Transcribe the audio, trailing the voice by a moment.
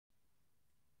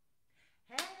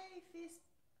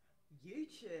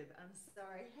YouTube. I'm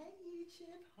sorry. Hey,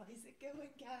 YouTube. How's it going,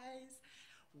 guys?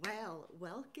 Well,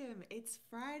 welcome. It's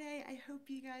Friday. I hope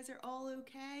you guys are all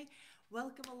okay.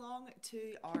 Welcome along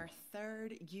to our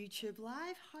third YouTube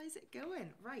Live. How's it going?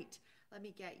 Right. Let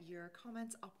me get your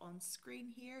comments up on screen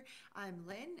here. I'm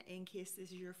Lynn, in case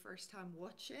this is your first time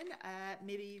watching.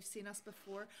 Maybe you've seen us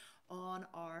before on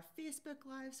our Facebook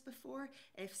Lives before.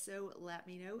 If so, let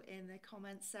me know in the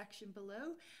comments section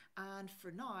below. And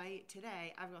for now,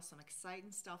 today, I've got some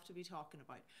exciting stuff to be talking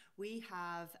about. We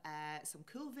have some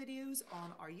cool videos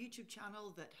on our YouTube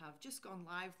channel that have just gone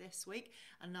live this week.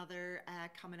 Another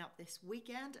coming up this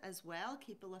weekend as well.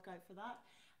 Keep a lookout for that.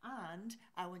 And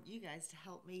I want you guys to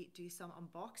help me do some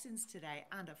unboxings today.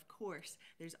 And of course,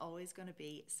 there's always going to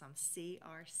be some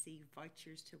CRC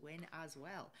vouchers to win as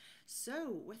well.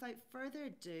 So without further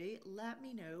ado, let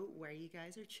me know where you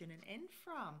guys are tuning in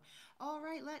from. All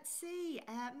right, let's see.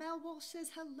 Mel Walsh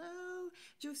says hello.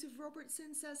 Joseph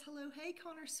Robertson says hello. Hey,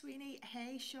 Connor Sweeney.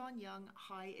 Hey, Sean Young.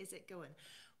 How is it going?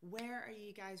 Where are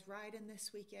you guys riding this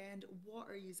weekend? What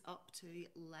are you up to?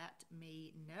 Let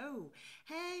me know.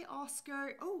 Hey,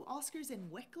 Oscar. Oh, Oscar's in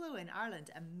Wicklow in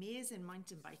Ireland. Amazing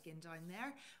mountain biking down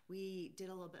there. We did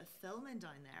a little bit of filming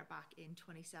down there back in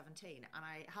 2017 and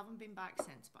I haven't been back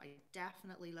since, but I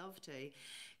definitely love to.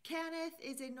 Kenneth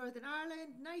is in Northern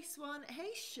Ireland. Nice one.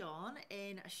 Hey, Sean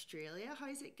in Australia.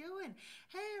 How's it going?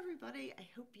 Hey, everybody. I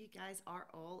hope you guys are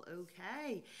all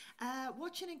okay.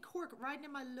 Watching in Cork, riding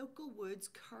in my local woods,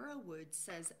 Currawood,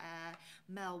 says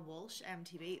Mel Walsh,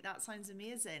 MTB. That sounds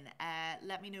amazing.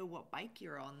 Let me know what bike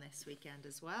you're on this weekend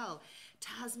as well.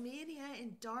 Tasmania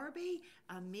in Derby.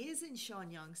 Amazing,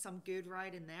 Sean Young. Some good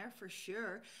riding there for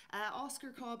sure. Oscar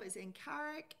Cobb is in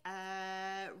Carrick.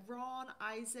 Ron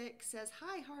Isaac says,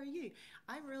 hi, how are you?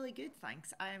 I'm really good,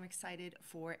 thanks. I am excited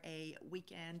for a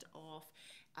weekend of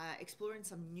exploring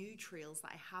some new trails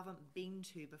that I haven't been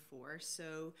to before.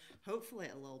 So hopefully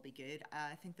it'll all be good.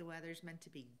 I think the weather's meant to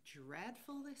be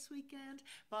dreadful this weekend,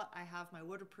 but I have my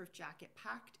waterproof jacket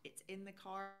packed. It's in the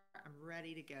car. I'm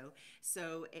ready to go.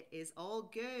 So it is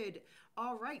all good.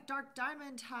 All right, Dark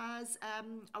Diamond has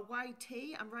a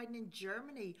YT. I'm riding in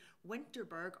Germany,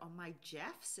 Winterberg on my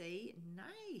Jeffsy.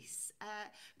 Nice.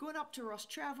 Going up to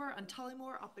Rostrevor and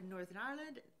Tullymore up in Northern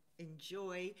Ireland.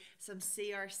 Enjoy some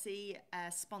CRC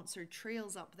sponsored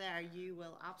trails up there. You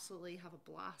will absolutely have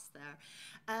a blast there.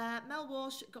 Mel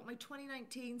Walsh got my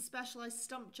 2019 Specialized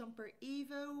Stump Jumper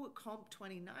Evo Comp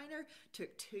 29er.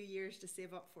 Took 2 years to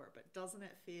save up for it, but doesn't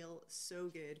it feel so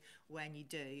good when you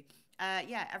do?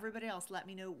 Yeah, everybody else, let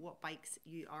me know what bikes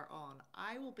you are on.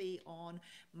 I will be on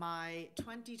my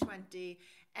 2020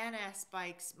 NS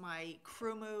bikes, my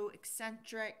Chromo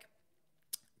Eccentric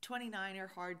 29er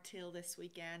hardtail this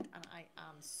weekend, and I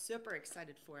am super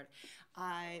excited for it.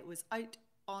 I was out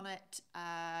on it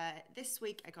this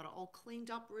week. I got it all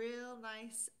cleaned up real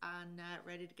nice and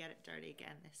ready to get it dirty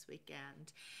again this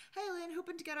weekend. Hey Lynn,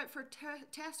 hoping to get out for a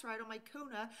test ride on my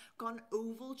Kona. Got an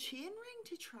oval chainring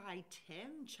to try.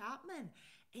 Tim Chapman.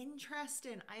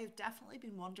 Interesting. I have definitely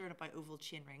been wondering about oval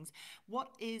chain rings.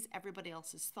 What is everybody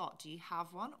else's thought? Do you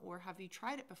have one or have you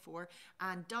tried it before?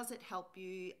 And does it help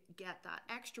you get that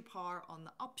extra power on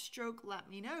the upstroke? Let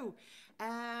me know.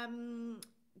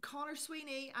 Connor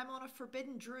Sweeney, I'm on a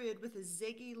Forbidden Druid with a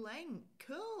Ziggy Ling.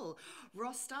 Cool.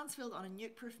 Ross Stansfield on a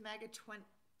Nuke Proof Mega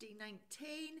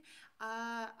 2019.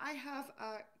 I have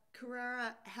a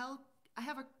Carrera Hell. I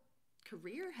have a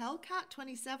Career Hellcat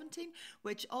 2017,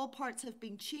 which all parts have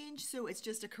been changed, so it's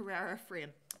just a Carrera frame.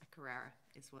 A Carrera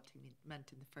is what he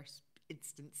meant in the first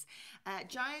instance.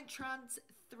 Giant Trans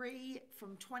 3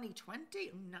 from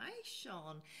 2020. Nice,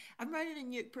 Sean. I'm riding a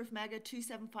Nuke Proof Mega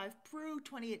 275 Pro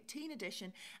 2018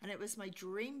 edition, and it was my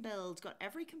dream build. Got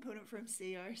every component from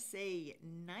CRC.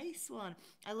 Nice one.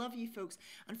 I love you folks.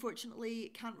 Unfortunately,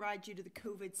 can't ride due to the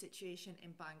COVID situation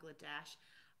in Bangladesh.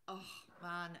 Oh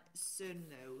man, soon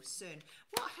though, soon.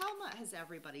 What helmet has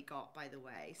everybody got, by the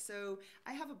way? So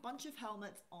I have a bunch of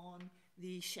helmets on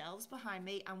the shelves behind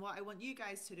me, and what I want you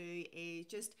guys to do is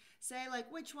just say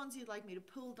like which ones you'd like me to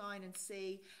pull down and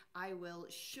see. I will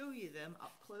show you them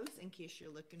up close in case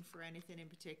you're looking for anything in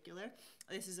particular.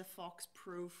 This is a Fox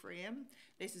Pro frame.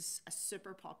 This is a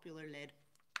super popular lid.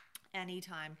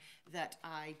 Anytime that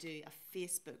I do a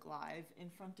Facebook Live in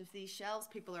front of these shelves,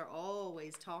 people are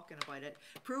always talking about it.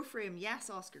 Pro frame, yes,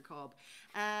 Oscar Cobb.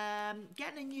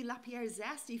 Getting a new Lapierre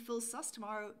Zesty full sus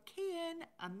tomorrow. Kian,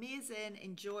 amazing,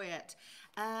 enjoy it.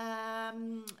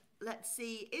 Let's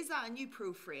see, is that a new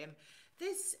pro frame?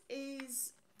 This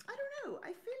is, I don't know, I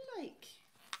feel like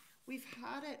we've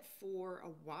had it for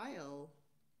a while.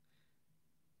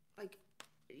 Like,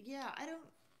 yeah,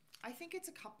 I think it's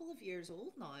a couple of years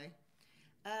old now.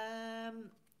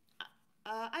 Um,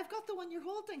 I've got the one you're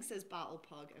holding, says Battle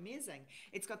Pug. Amazing.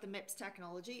 It's got the MIPS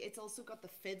technology. It's also got the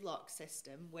Fidlock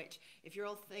system, which, if you're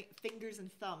all fingers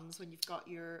and thumbs when you've got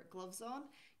your gloves on,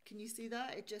 can you see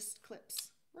that? It just clips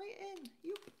right in.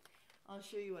 Yoop. I'll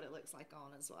show you what it looks like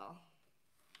on as well.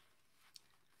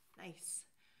 Nice.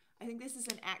 I think this is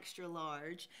an extra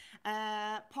large.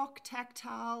 POC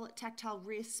Tactile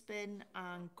Race Spin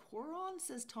and Coron,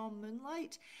 says Tom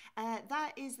Moonlight.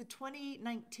 That is the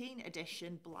 2019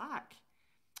 edition black.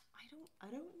 I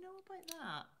don't know about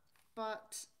that,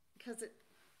 but because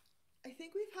I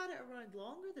think we've had it around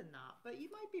longer than that, but you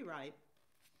might be right.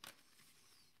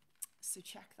 So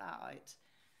check that out.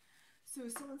 So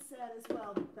someone said as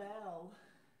well, the Bell.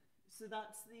 So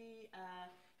that's the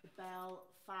Bell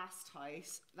Fast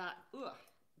House.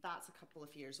 That's a couple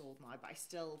of years old now, but I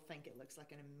still think it looks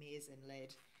like an amazing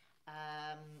lid.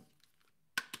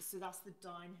 So that's the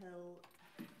downhill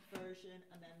version,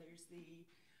 and then there's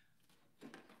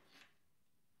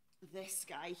this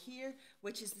guy here,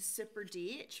 which is the Super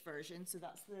DH version. So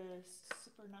that's the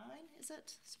Super 9, is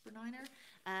it? Super 9er.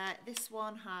 This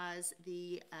one has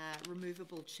the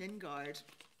removable chin guard.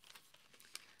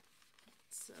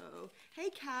 So, hey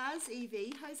Kaz,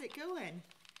 Evie, how's it going?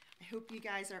 I hope you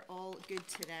guys are all good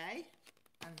today.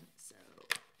 And so,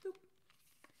 boop.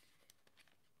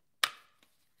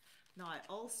 Now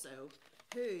also,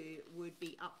 who would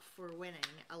be up for winning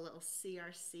a little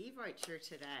CRC voucher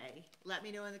today? Let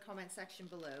me know in the comment section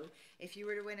below. If you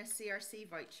were to win a CRC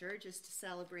voucher just to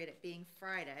celebrate it being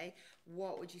Friday,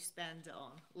 what would you spend it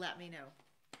on? Let me know.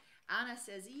 Anna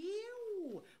says,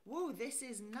 ew, whoa, this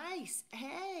is nice.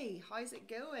 Hey, how's it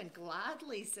going?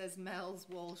 Gladly, says Mel's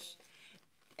Walsh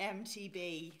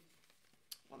MTB.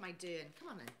 What am I doing? Come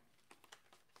on then.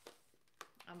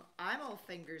 I'm all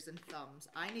fingers and thumbs.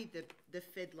 I need the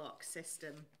Fidlock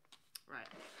system. Right,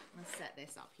 let's set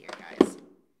this up here, guys.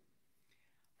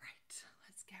 Right,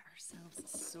 let's get ourselves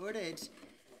sorted.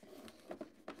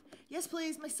 Yes,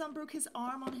 please. My son broke his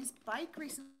arm on his bike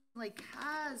recently.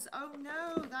 Kaz, oh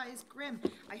no, that is grim.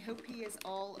 I hope he is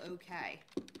all okay.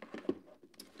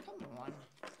 Come on.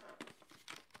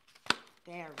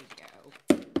 There we go.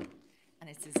 And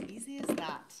it's as easy as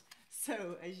that.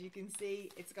 So as you can see,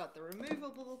 it's got the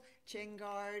removable chin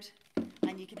guard,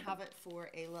 and you can have it for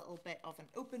a little bit of an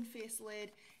open face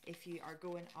lid if you are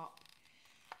going up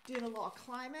doing a lot of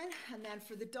climbing. And then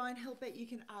for the downhill bit, you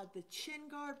can add the chin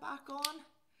guard back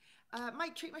on.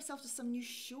 Might treat myself to some new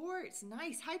shorts.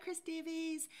 Nice. Hi, Chris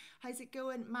Davies. How's it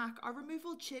going? Mac, are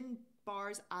removable chin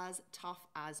bars as tough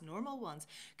as normal ones?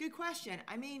 Good question.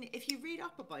 I mean, if you read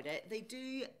up about it, they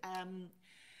do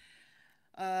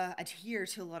adhere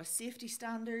to a lot of safety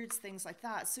standards, things like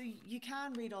that. So you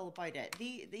can read all about it.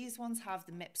 These ones have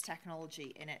the MIPS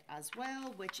technology in it as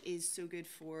well, which is so good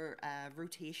for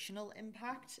rotational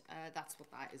impact. That's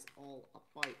what that is all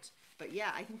about. But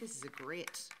yeah, I think this is a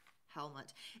great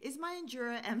helmet. Is my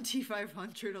Endura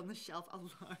MT500 on the shelf?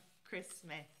 Allah, Chris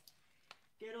Smith.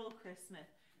 Good old Chris Smith.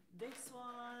 This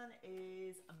one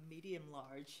is a medium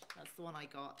large. That's the one I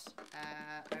got.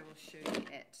 I will show you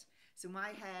it. So my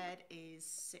head is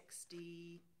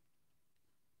 60,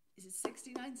 is it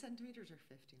 69 centimeters or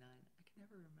 59? I can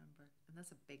never remember. And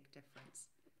that's a big difference.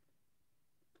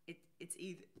 It's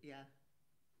either, yeah,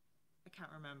 I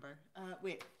can't remember.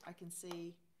 Wait, I can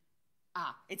see,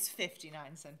 it's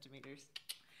 59 centimeters.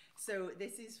 So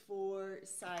this is for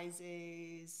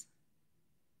sizes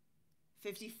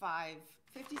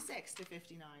 56 to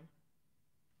 59.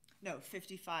 No,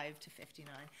 55 to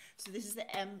 59. So this is the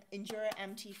Endura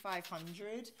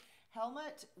MT500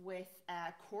 helmet with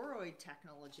Coroid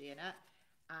technology in it.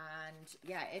 And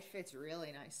yeah, it fits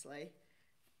really nicely.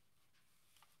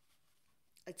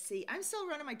 Let's see, I'm still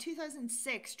running my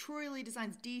 2006 Troy Lee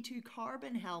Designs D2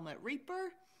 Carbon helmet.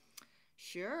 Reaper?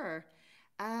 Sure.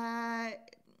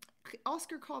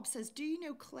 Oscar Cobb says, do you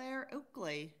know Claire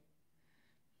Oakley?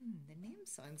 The name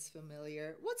sounds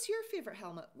familiar. What's your favorite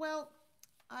helmet? Well,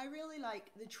 I really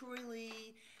like the Troy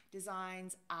Lee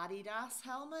Designs Adidas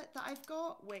helmet that I've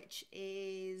got, which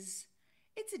is,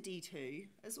 it's a D2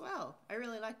 as well. I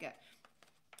really like it.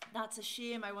 That's a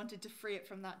shame. I wanted to free it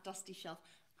from that dusty shelf.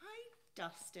 I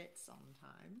dust it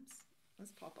sometimes.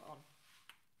 Let's pop it on.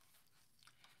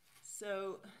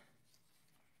 So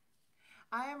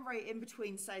I am right in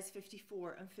between size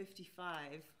 54 and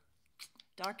 55.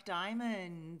 Dark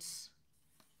Diamond.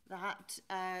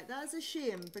 That's a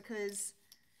shame because,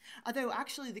 although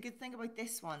actually the good thing about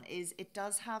this one is it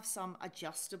does have some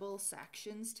adjustable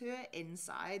sections to it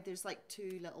inside. There's like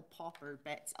two little popper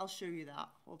bits. I'll show you that.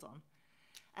 Hold on.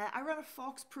 I run a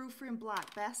Fox Pro Frame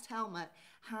Black, best helmet.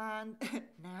 Hand,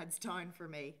 nah, it's down for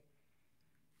me.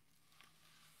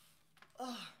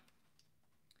 Oh,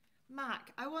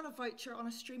 Mac, I won a voucher on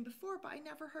a stream before, but I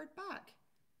never heard back.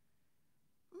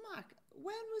 Mac,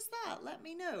 when was that? Let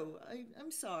me know.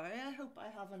 I'm sorry. I hope I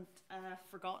haven't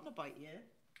forgotten about you.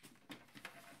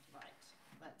 Right,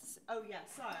 let's... Oh yeah,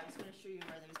 sorry. I was going to show you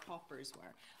where those poppers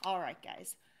were. All right,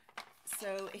 guys.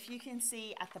 So if you can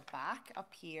see at the back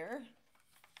up here,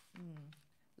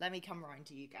 let me come around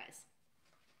to you guys.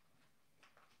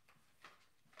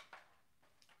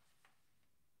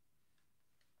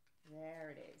 There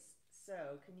it is.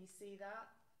 So can you see that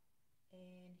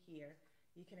in here?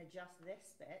 You can adjust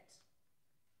this bit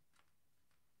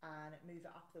and move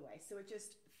it up the way. So it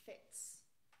just fits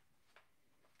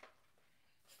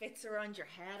around your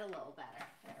head a little better.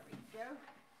 There we go.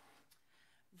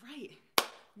 Right,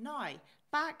 now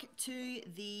back to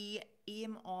the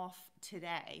aim of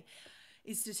today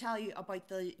is to tell you about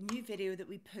the new video that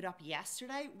we put up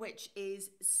yesterday, which is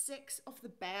 6 of the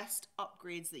best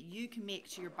upgrades that you can make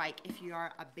to your bike if you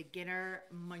are a beginner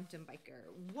mountain biker.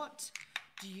 What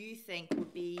do you think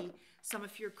would be some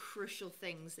of your crucial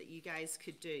things that you guys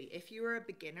could do? If you are a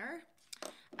beginner,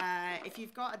 if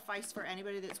you've got advice for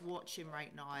anybody that's watching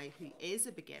right now who is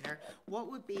a beginner, what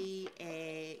would be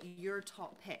your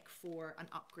top pick for an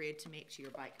upgrade to make to your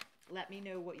bike? Let me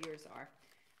know what yours are,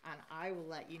 and I will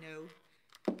let you know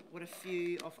what a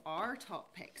few of our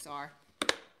top picks are.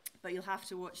 But you'll have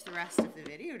to watch the rest of the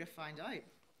video to find out.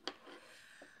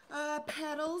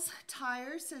 Pedals,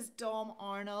 tires, says Dom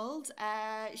Arnold.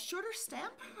 Shorter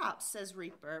stem, perhaps, says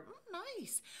Reaper.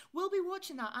 Nice. We'll be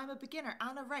watching that. I'm a beginner.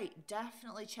 Anna Wright,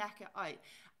 definitely check it out.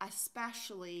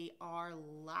 Especially our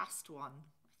last one.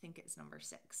 I think it's number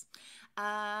 6.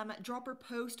 Dropper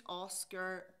Post,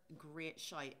 Oscar, great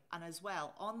shout. And as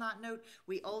well, on that note,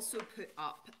 we also put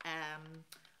up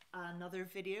another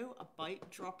video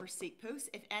about dropper seat posts.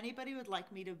 If anybody would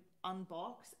like me to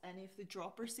unbox any of the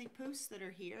dropper seat posts that are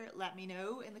here, let me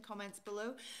know in the comments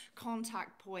below.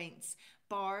 Contact points,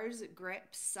 bars,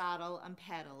 grips, saddle and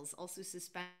pedals, also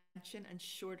suspension and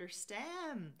shorter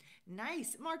stem.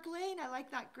 Nice. Mark Lane, I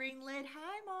like that green lid.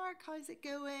 Hi Mark, how's it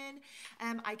going?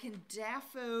 I can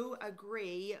defo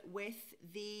agree with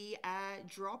the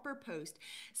dropper post.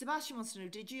 Sebastian wants to know,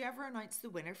 did you ever announce the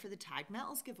winner for the Tag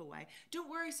Metals giveaway? Don't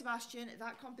worry Sebastian,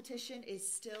 that competition is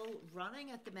still running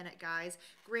at the minute, guys.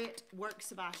 Great work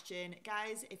Sebastian.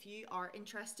 Guys, if you are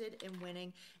interested in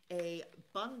winning a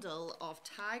bundle of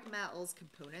Tag Metals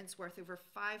components worth over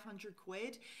 500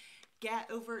 quid,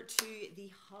 get over to the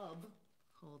hub.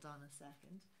 Hold on a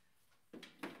second.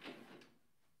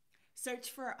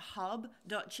 Search for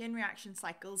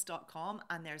hub.chainreactioncycles.com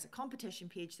and there's a competition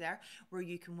page there where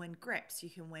you can win grips, you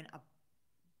can win a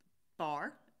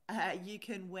bar, you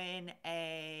can win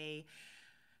a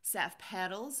set of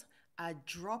pedals, a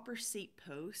dropper seat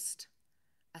post,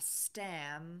 a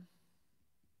stem,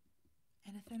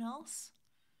 anything else?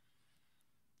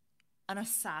 And a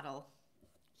saddle.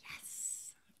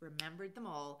 Yes, remembered them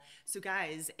all. So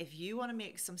guys, if you want to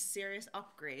make some serious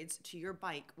upgrades to your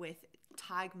bike with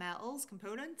Tag Metals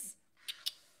components,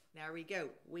 there we go.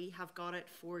 We have got it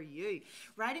for you.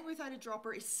 Riding without a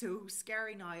dropper is so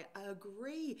scary now. I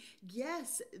agree.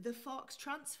 Yes, the Fox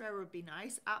transfer would be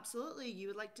nice. Absolutely. You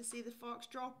would like to see the Fox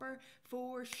dropper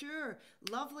for sure.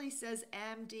 Lovely, says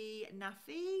MD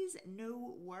Nafiz.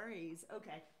 No worries.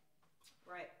 Okay.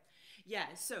 Right.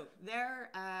 Yeah, so there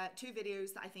are 2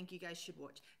 videos that I think you guys should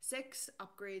watch. 6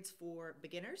 upgrades for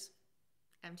beginners.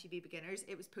 MTB beginners.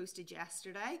 It was posted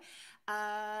yesterday.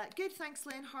 Good, thanks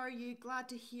Lynn. How are you? Glad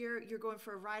to hear you're going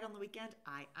for a ride on the weekend.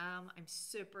 I am. I'm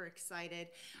super excited.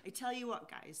 I tell you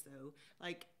what guys though,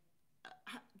 like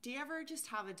do you ever just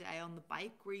have a day on the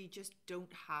bike where you just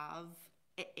don't have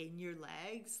it in your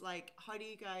legs? Like how do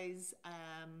you guys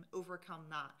overcome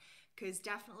that? Because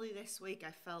definitely this week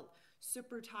I felt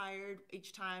super tired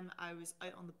each time I was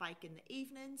out on the bike in the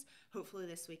evenings. Hopefully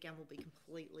this weekend will be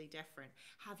completely different.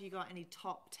 Have you got any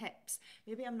top tips?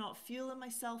 Maybe I'm not fueling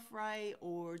myself right,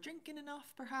 or drinking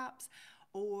enough perhaps,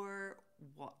 or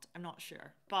what? I'm not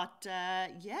sure. But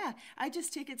yeah, I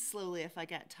just take it slowly if I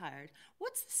get tired.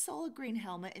 What's the solid green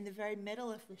helmet in the very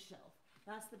middle of the shelf?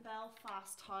 That's the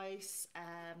Belfast House,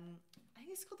 I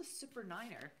think it's called the Super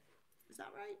Niner. Is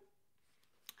that right?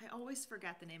 I always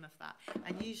forget the name of that,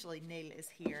 and usually Neil is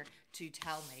here to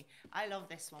tell me. I love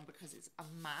this one because it's a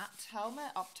matte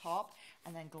helmet up top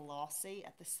and then glossy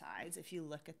at the sides. If you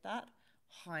look at that,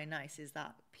 how nice is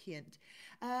that paint?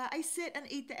 I sit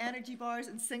and eat the energy bars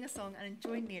and sing a song and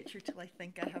enjoy nature till I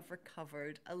think I have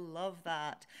recovered. I love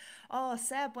that. Oh,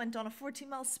 Seb went on a 14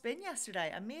 mile spin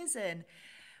yesterday. Amazing.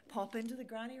 Pop into the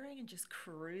granny ring and just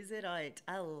cruise it out.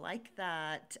 I like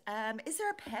that. Is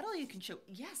there a pedal you can show?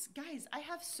 Yes, guys, I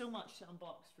have so much to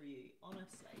unbox for you,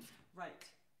 honestly.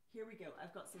 Right, here we go.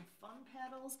 I've got some fun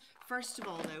pedals. First of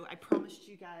all, though, I promised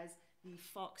you guys the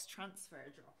Fox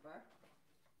transfer dropper.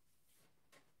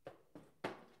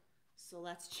 So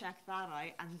let's check that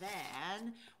out. And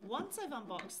then once I've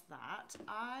unboxed that,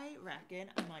 I reckon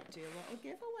I might do a little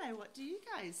giveaway. What do you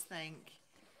guys think?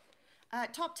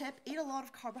 Top tip, eat a lot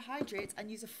of carbohydrates and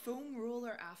use a foam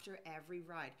roller after every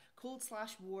ride.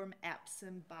 Cold/warm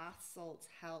Epsom bath salts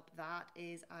help. That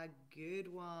is a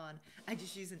good one. I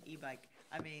just use an e-bike.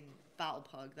 I mean, Battle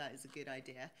Pug, that is a good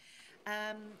idea.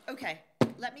 Okay,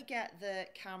 let me get the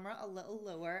camera a little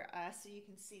lower so you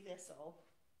can see this all.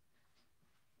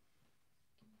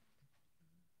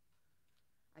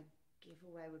 A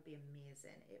giveaway would be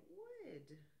amazing. It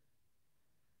would.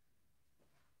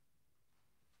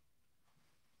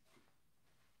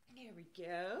 Here we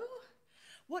go.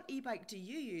 What e-bike do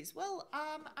you use? Well,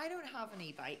 I don't have an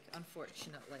e-bike,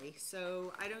 unfortunately,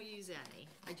 so I don't use any.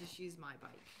 I just use my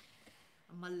bike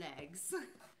and my legs.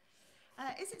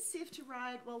 Is it safe to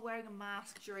ride while wearing a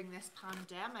mask during this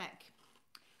pandemic?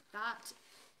 That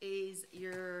is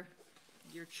your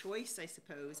choice, I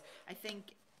suppose. I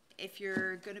think if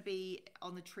you're going to be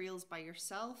on the trails by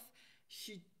yourself,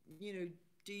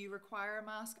 do you require a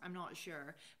mask? I'm not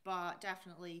sure, but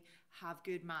definitely have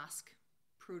good mask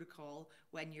protocol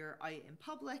when you're out in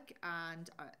public and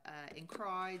in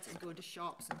crowds and going to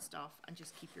shops and stuff, and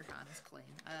just keep your hands clean.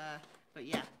 But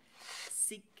yeah,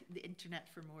 seek the internet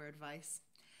for more advice.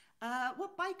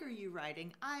 What bike are you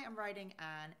riding? I am riding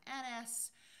an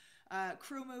NS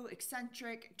Chromo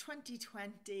Eccentric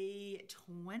 2020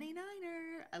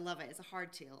 29er. I love it. It's a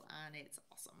hardtail and it's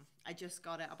awesome. I just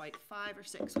got it about 5 or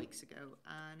 6 weeks ago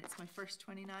and it's my first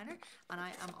 29er and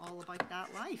I am all about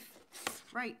that life.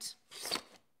 Right.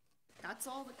 That's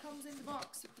all that comes in the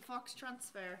box with the Fox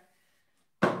transfer.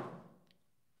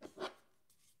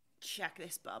 Check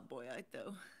this bad boy out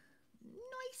though.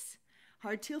 Nice.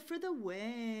 Hardtail for the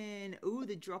win. Oh,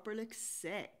 the dropper looks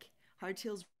sick.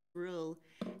 Hardtails rule.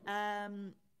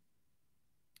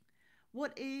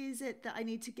 What is it that I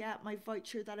need to get? My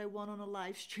voucher that I won on a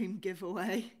live stream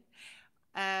giveaway.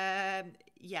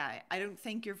 Yeah, I don't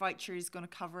think your voucher is going to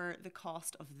cover the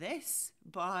cost of this,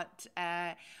 but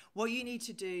what you need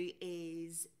to do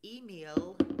is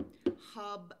email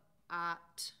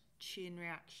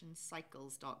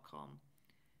hub@chainreactioncycles.com.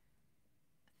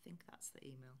 I think that's the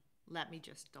email. Let me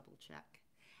just double check.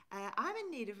 I'm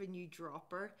in need of a new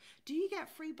dropper. Do you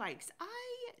get free bikes?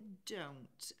 I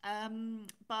don't,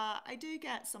 but I do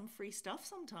get some free stuff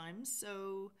sometimes,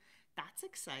 so that's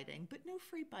exciting, but no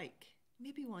free bike.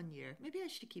 Maybe one year. Maybe I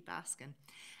should keep asking.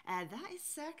 That is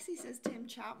sexy, says Tim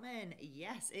Chapman.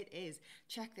 Yes, it is.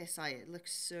 Check this out. It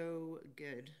looks so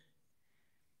good.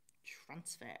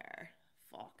 Transfer.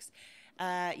 Fox.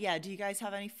 Yeah, do you guys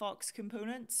have any Fox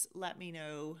components? Let me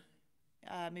know.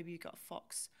 Maybe you've got a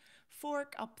Fox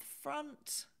fork up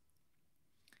front.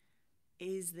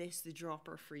 Is this the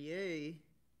dropper for you?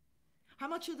 How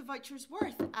much are the vouchers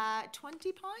worth?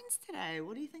 £20 today.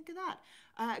 What do you think of that?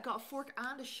 Got a fork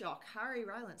and a shock. Harry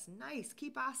Rylance. Nice.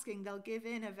 Keep asking. They'll give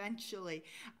in eventually.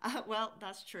 Well,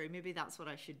 that's true. Maybe that's what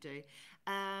I should do.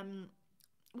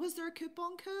 Was there a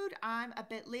coupon code? I'm a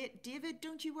bit late. David,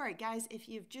 don't you worry. Guys, if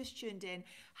you've just tuned in,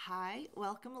 hi,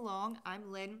 welcome along.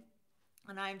 I'm Lynn.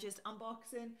 And I'm just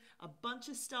unboxing a bunch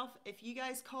of stuff. If you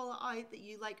guys call it out that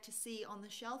you like to see on the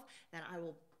shelf, then I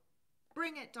will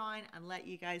bring it down and let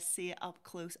you guys see it up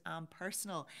close and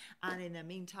personal. And in the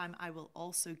meantime, I will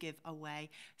also give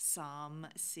away some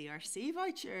CRC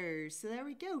vouchers. So there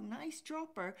we go. Nice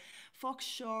dropper. Fox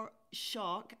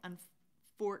Shock and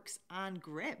Forks and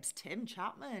Grips. Tim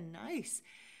Chapman. Nice.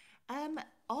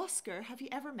 Oscar, have you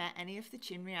ever met any of the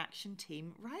Chain Reaction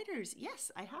team riders?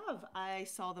 Yes, I have. I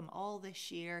saw them all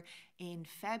this year in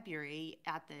February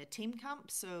at the team camp.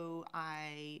 So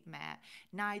I met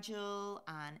Nigel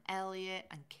and Elliot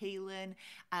and Keelan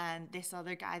and this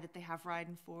other guy that they have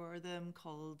riding for them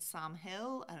called Sam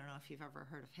Hill. I don't know if you've ever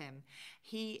heard of him.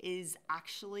 He is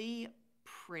actually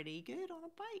pretty good on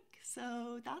a bike,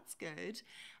 so that's good.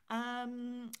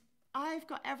 I've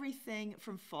got everything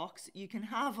from Fox you can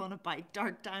have on a bike.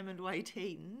 Dark Diamond White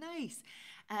Heat. Nice.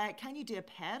 Can you do a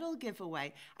pedal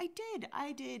giveaway? I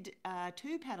did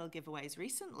 2 pedal giveaways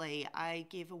recently. I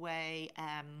gave away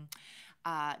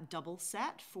a double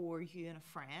set for you and a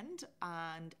friend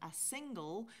and a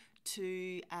single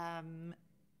to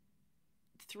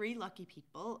three lucky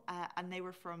people, and they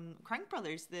were from Crank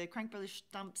Brothers, the Crank Brothers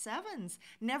Stump Sevens.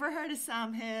 Never heard of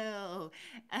Sam Hill.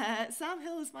 Sam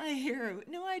Hill is my hero.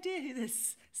 No idea who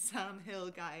this Sam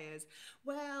Hill guy is.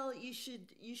 Well, you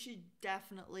should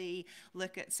definitely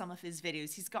look at some of his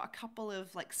videos. He's got a couple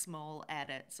of like small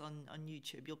edits on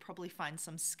YouTube. You'll probably find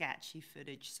some sketchy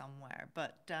footage somewhere.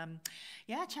 But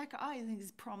yeah, check it out. I think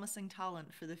he's promising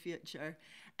talent for the future.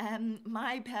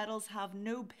 My pedals have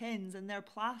no pins and they're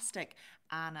plastic.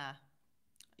 Anna,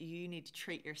 you need to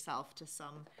treat yourself to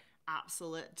some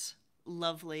absolute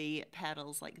lovely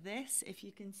pedals like this. If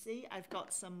you can see, I've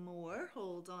got some more.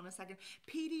 Hold on a second.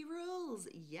 PD rules.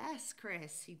 Yes,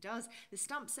 Chris, he does. The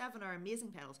Stump 7 are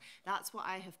amazing pedals. That's what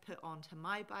I have put onto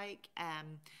my bike.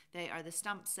 They are the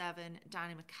Stump 7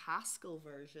 Danny McCaskill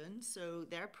version, so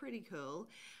they're pretty cool.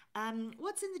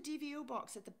 What's in the DVO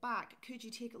box at the back? Could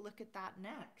you take a look at that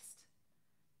next?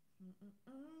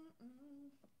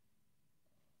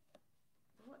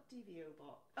 What DVO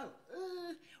box? Oh,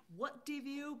 what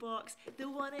DVO box? The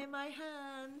one in my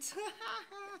hand.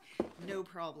 No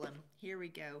problem. Here we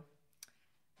go.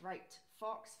 Right,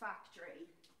 Fox Factory.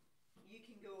 You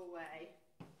can go away.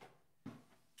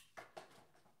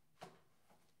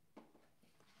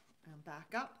 And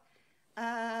back up.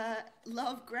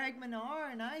 Love Greg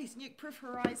Minar, nice. Nuke-proof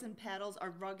Horizon pedals are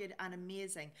rugged and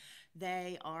amazing.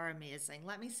 They are amazing.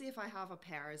 Let me see if I have a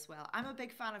pair as well. I'm a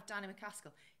big fan of Danny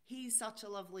McCaskill. He's such a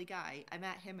lovely guy. I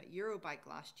met him at Eurobike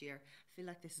last year. I feel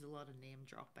like this is a lot of name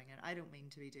dropping and I don't mean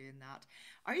to be doing that.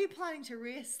 Are you planning to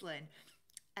race, Lynn?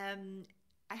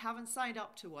 I haven't signed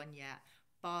up to one yet,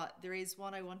 but there is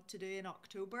one I want to do in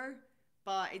October,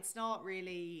 but it's not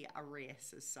really a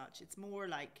race as such. It's more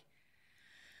like,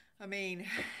 I mean,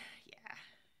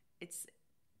 you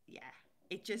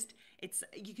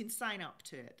can sign up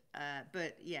to it.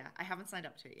 But yeah, I haven't signed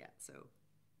up to it yet, so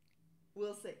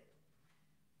we'll see.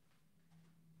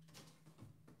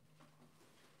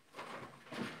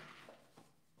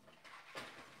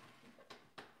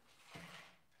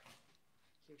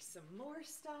 Here's some more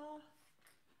stuff.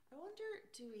 I wonder,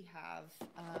 do we have,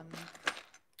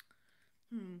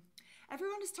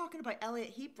 Everyone is talking about Elliot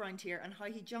Heap round here and how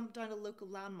he jumped down a local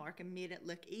landmark and made it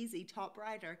look easy. Top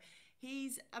rider.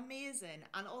 He's amazing.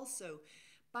 And also,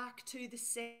 back to the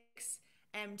 6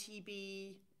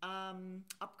 MTB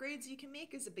upgrades you can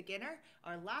make as a beginner.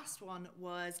 Our last one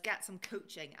was get some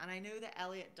coaching. And I know that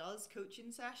Elliot does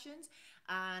coaching sessions.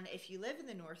 And if you live in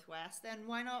the Northwest, then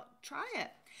why not try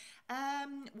it?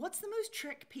 What's the most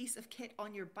trick piece of kit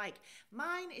on your bike?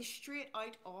 Mine is straight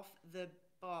out of the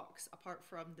box, apart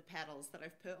from the pedals that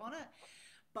I've put on it.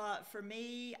 But for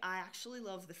me, I actually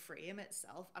love the frame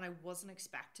itself, and I wasn't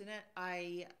expecting it.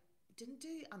 I didn't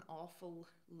do an awful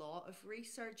lot of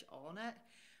research on it,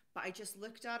 but I just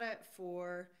looked at it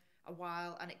for a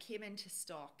while and it came into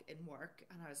stock in work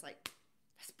and I was like,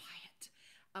 let's buy it.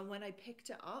 And when I picked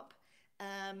it up,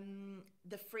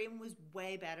 the frame was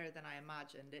way better than I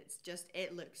imagined.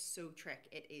 It looks so trick.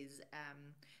 It is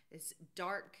this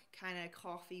dark kind of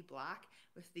coffee black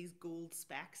with these gold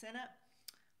specks in it.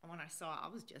 And when I saw it, I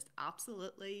was just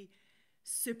absolutely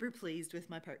super pleased with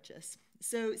my purchase.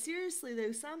 So seriously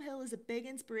though, Sam Hill is a big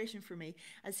inspiration for me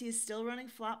as he is still running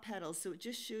flat pedals. So it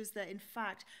just shows that in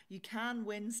fact, you can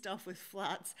win stuff with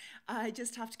flats. I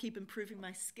just have to keep improving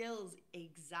my skills.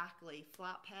 Exactly.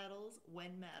 Flat pedals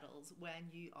win medals when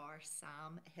you are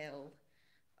Sam Hill.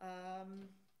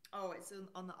 Oh, it's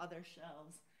on the other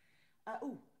shelves.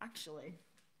 Oh, actually.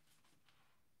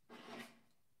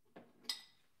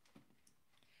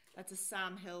 That's a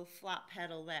Sam Hill flat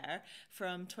pedal there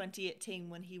from 2018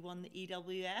 when he won the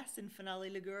EWS in Finale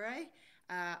Ligure.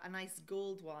 A nice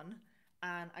gold one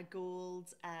and a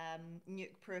gold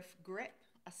nuke-proof grip,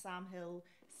 a Sam Hill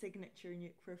signature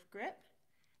nuke-proof grip.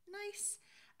 Nice.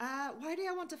 Why do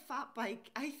I want a fat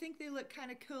bike? I think they look kind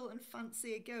of cool and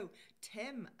fancy a go.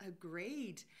 Tim,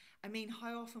 agreed. I mean,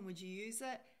 how often would you use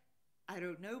it? I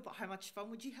don't know, but how much fun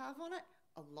would you have on it?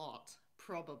 A lot.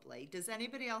 Probably. Does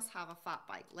anybody else have a fat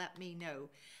bike? Let me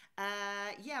know.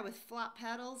 Yeah, with flat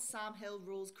pedals, Sam Hill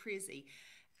rolls crazy.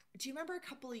 Do you remember a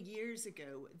couple of years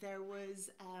ago, there was,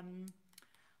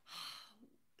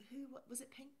 what was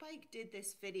it, Pink Bike did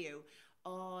this video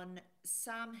on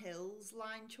Sam Hill's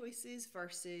line choices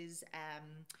versus,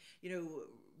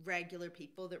 regular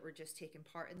people that were just taking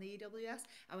part in the EWS.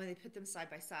 And when they put them side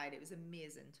by side, it was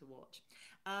amazing to watch.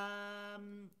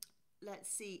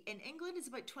 Let's see, in England it's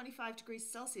about 25 degrees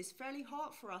Celsius, fairly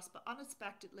hot for us, but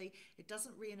unexpectedly it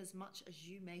doesn't rain as much as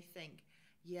you may think.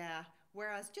 Yeah,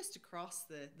 whereas just across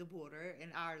the border in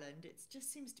Ireland, it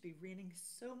just seems to be raining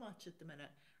so much at the minute.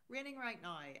 Raining right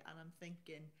now, and I'm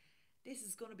thinking, This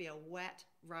is going to be a wet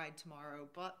ride tomorrow,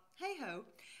 but hey ho.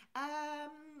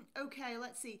 Okay,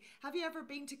 let's see. Have you ever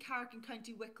been to Carrick in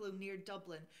County Wicklow near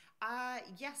Dublin?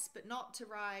 Yes, but not to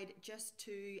ride, just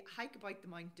to hike about the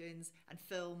mountains and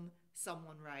film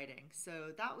someone riding.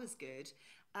 So that was good.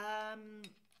 Um,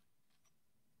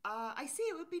 I see.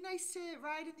 It would be nice to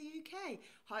ride in the UK.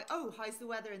 How's the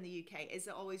weather in the UK? Is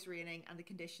it always raining and the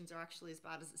conditions are actually as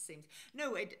bad as it seems?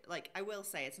 No, I will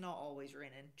say it's not always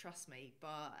raining. Trust me,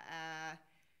 but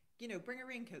bring a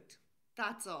raincoat.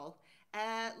 That's all.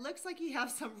 Looks like you have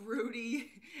some roadie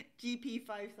GP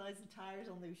 5000 tires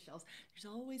on those shelves.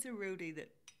 There's always a roadie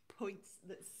that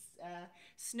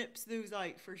snips those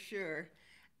out for sure.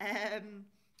 Um,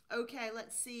 Okay,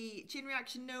 let's see. Chain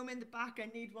reaction gnome in the back. I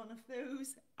need one of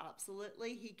those.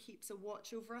 Absolutely. He keeps a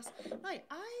watch over us. Right,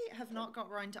 I have not got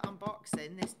around to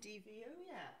unboxing this DVO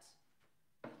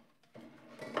yet.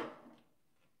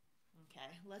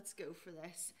 Okay, let's go for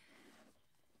this.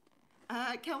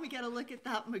 Can we get a look at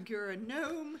that Magura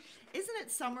gnome? Isn't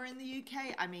it summer in the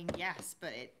UK? I mean, yes,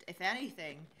 but if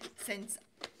anything, since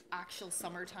actual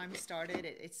summertime started,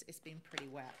 it's been pretty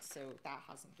wet, so that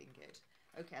hasn't been good.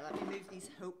 Okay, let me move these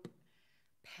Hope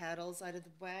pedals out of the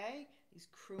way. These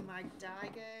Chromag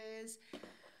daggers,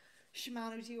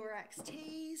 Shimano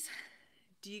DRXTs.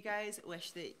 Do you guys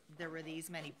wish that there were these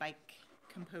many bike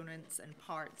components and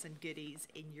parts and goodies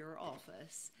in your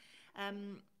office?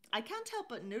 I can't help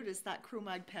but notice that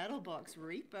Chromag pedal box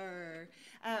Reaper.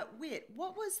 Wait,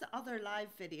 what was the other live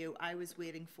video I was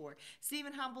waiting for?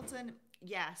 Stephen Hambleton,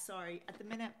 yeah, sorry. At the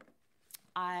minute,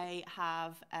 I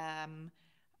have...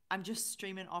 I'm just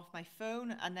streaming off my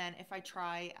phone, and then if I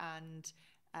try and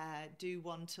do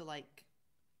one to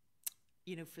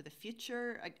for the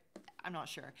future, I'm not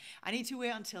sure. I need to wait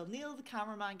until Neil, the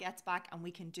cameraman, gets back and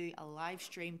we can do a live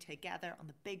stream together on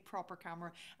the big proper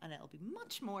camera, and it'll be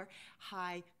much more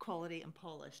high quality and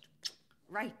polished.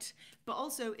 Right. But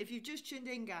also, if you've just tuned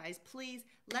in, guys, please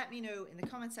let me know in the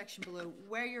comment section below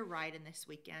where you're riding this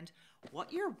weekend,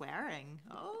 what you're wearing.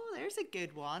 Oh, there's a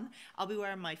good one. I'll be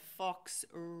wearing my Fox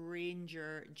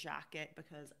Ranger jacket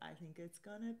because I think it's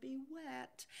gonna be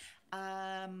wet.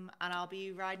 And I'll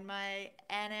be riding my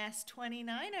NS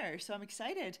 29er, so I'm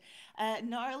excited.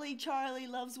 Gnarly Charlie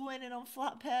loves winning on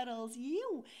flat pedals.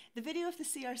 You. The video of the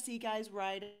CRC guys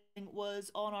riding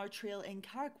was on our trail in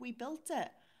Carrick. We built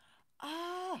it.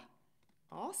 Ah,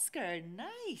 Oscar,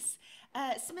 nice.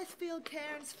 Smithfield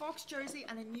Cairns Fox jersey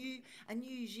and a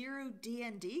new Giro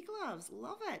D&D gloves.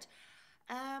 Love it.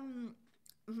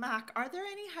 Mac, are there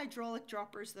any hydraulic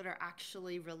droppers that are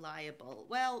actually reliable?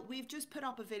 Well, we've just put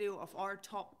up a video of our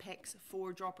top picks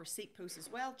for dropper seat posts as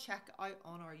well. Check out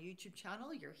on our YouTube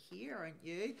channel. You're here, aren't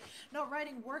you? Not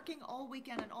riding, working all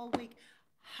weekend and all week.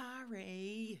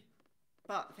 Harry.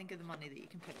 But think of the money that you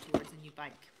can put towards a new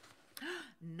bike.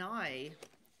 Now,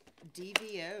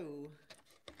 DVO.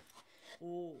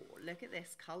 Oh, look at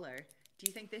this color. Do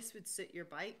you think this would suit your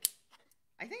bike?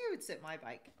 I think it would suit my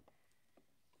bike.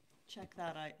 Check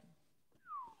that out.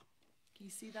 Can you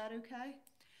see that okay?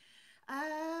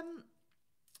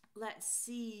 Let's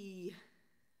see.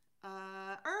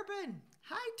 Urban.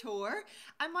 Hi, Tor.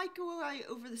 I might go out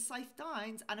over the South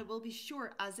Downs and it will be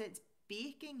short as it's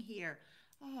baking here.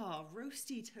 Oh,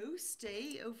 roasty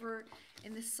toasty over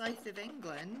in the south of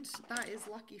England. That is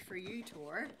lucky for you,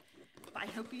 Tor. But I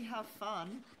hope you have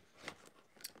fun.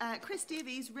 Chris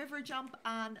Davies, River Jump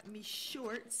and me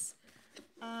shorts.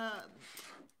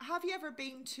 Have you ever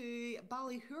been to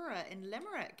Ballyhura in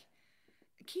Limerick?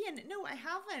 Cian, no, I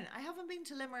haven't. I haven't been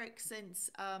to Limerick since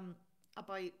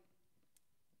about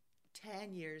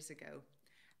 10 years ago.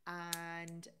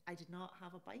 And I did not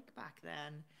have a bike back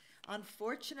then.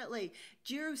 Unfortunately,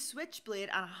 Giro Switchblade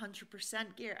and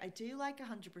 100% gear. I do like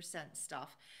 100%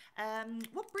 stuff.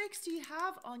 What brakes do you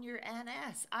have on your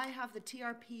NS? I have the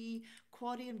TRP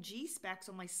Quadium G specs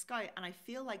on my Scout and I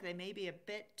feel like they may be a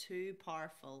bit too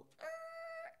powerful.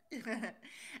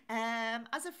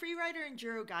 As a freerider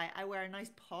enduro guy, I wear a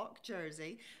nice POC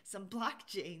jersey, some black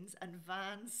jeans and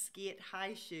Vans skate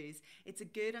high shoes. It's a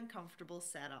good and comfortable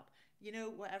setup. You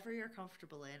know, whatever you're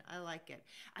comfortable in, I like it.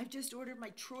 I've just ordered my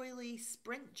Troy Lee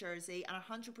Sprint jersey and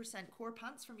 100% core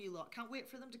pants from you lot. Can't wait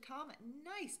for them to come.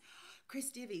 Nice. Chris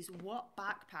Davies, what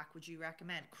backpack would you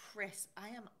recommend? Chris, I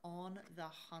am on the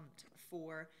hunt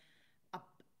for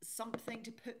something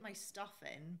to put my stuff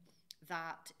in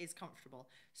that is comfortable.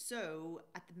 So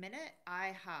at the minute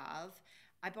I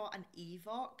bought an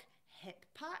Evoc hip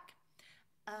pack.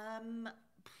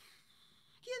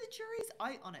 Yeah, the jury's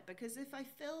out on it because if I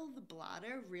fill the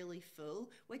bladder really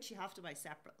full, which you have to buy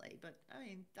separately, but I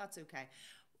mean, that's okay.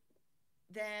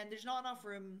 then there's not enough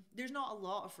room. There's not a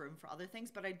lot of room for other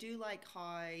things, but I do like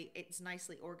how it's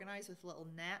nicely organized with little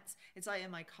nets. It's out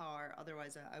in my car.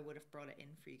 Otherwise, I would have brought it in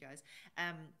for you guys.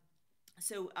 Um,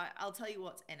 I'll tell you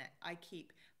what's in it. I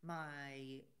keep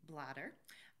my bladder.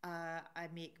 I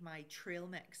make my trail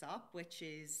mix up, which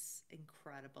is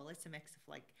incredible. It's a mix of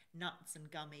like nuts and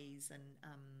gummies and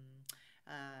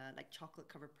like chocolate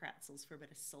covered pretzels for a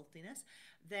bit of saltiness.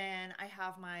 Then I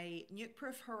have my Nuke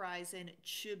Proof Horizon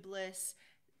tubeless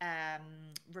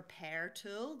repair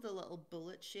tool, the little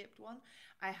bullet shaped one.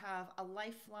 I have a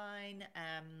Lifeline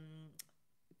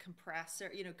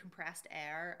compressor, compressed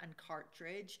air and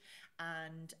cartridge,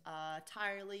 and a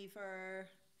tire lever,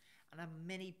 and a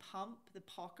mini pump, the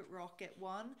Pocket Rocket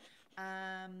one.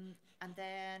 And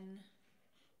then,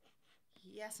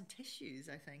 yeah, some tissues,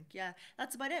 I think. Yeah,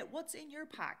 that's about it. What's in your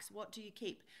packs? What do you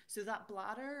keep? So that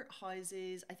bladder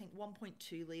houses, I think,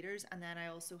 1.2 liters, and then I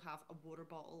also have a water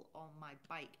bottle on my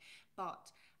bike.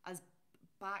 But as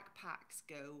backpacks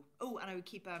go, oh, and I would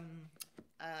keep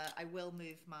I will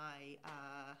move my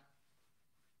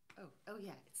oh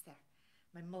yeah, it's there.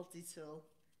 My multi-tool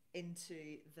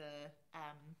into the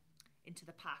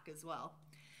pack as well.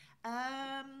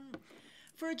 Um,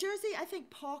 for a jersey, I think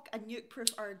POC and Nuke Proof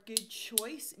are a good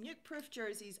choice. Nuke Proof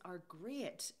jerseys are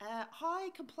great.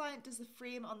 How compliant does the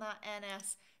frame on that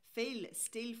NS feel?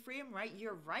 Steel frame, right?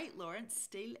 You're right, Lawrence.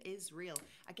 Steel is real.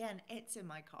 Again, it's in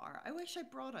my car. I wish I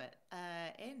brought it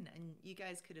in and you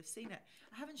guys could have seen it.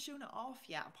 I haven't shown it off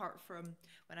yet, apart from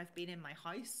when I've been in my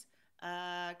house,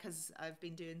 because I've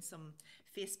been doing some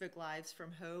Facebook lives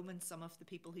from home, and some of the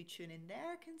people who tune in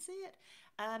there can see it.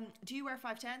 Do you wear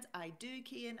 510s? I do,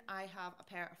 Kian. I have a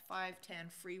pair of 510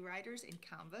 free riders in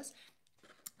canvas.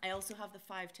 I also have the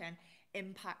 510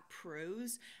 Impact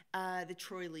Pros, the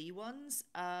Troy Lee ones,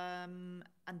 and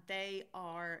they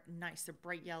are nice. They're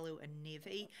bright yellow and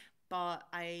navy, but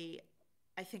I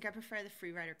think I prefer the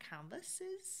Freerider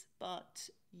canvases, but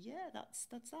yeah, that's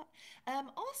that.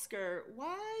 Oscar,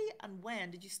 why and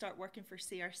when did you start working for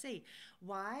CRC?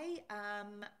 Why?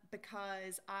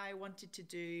 Because I wanted to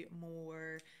do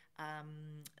more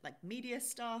like media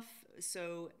stuff.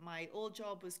 So my old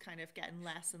job was kind of getting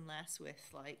less and less with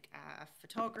like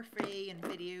photography and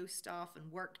video stuff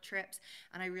and work trips,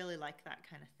 and I really like that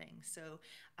kind of thing. So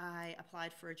I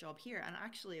applied for a job here, and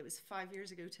actually it was 5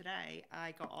 years ago today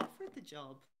I got offered the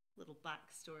job. Little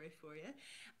backstory for you.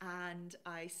 And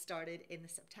I started in the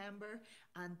September,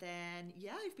 and then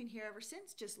yeah, I've been here ever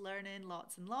since, just learning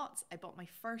lots and lots. I bought my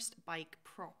first bike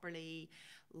properly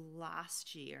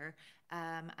last year,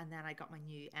 and then I got my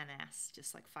new NS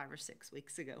just like 5 or 6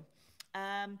 weeks ago.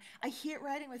 I hate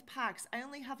riding with packs. I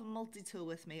only have a multi-tool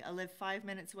with me. I live 5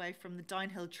 minutes away from the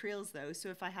downhill trails though, so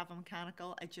if I have a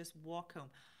mechanical, I just walk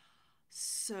home.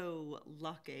 So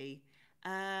lucky.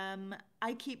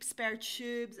 I keep spare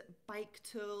tubes, bike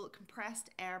tool, compressed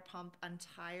air pump, and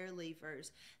tire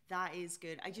levers. That is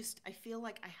good. I feel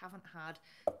like I haven't had,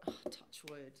 oh, touch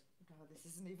wood. God, this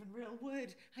isn't even real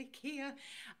wood. IKEA.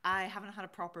 I haven't had a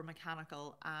proper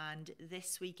mechanical, and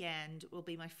this weekend will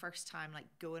be my first time like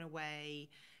going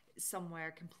away somewhere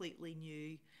completely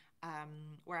new,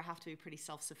 where I have to be pretty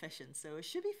self-sufficient. So it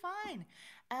should be fine.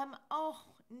 Oh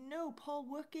no, Paul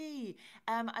Wookie.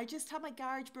 I just had my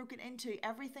garage broken into,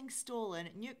 everything stolen,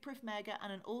 nuke proof mega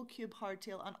and an old cube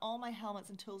hardtail, and all my helmets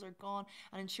and tools are gone,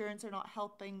 and insurance are not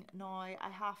helping now. I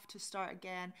have to start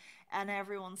again, and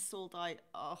everyone's sold out.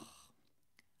 Oh,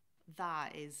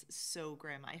 that is so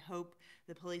grim. I hope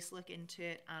the police look into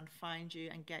it and find you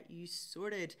and get you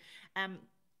sorted.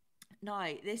 Now,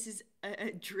 this is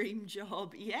a dream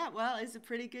job. Yeah, well, it's a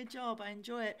pretty good job. I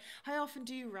enjoy it. How often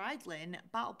do you ride, Lynn?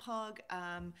 Battle Pug,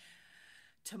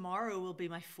 tomorrow will be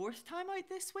my fourth time out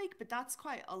this week, but that's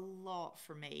quite a lot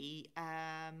for me.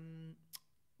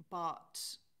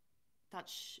 But that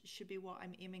should be what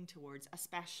I'm aiming towards,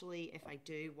 especially if I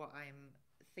do what I'm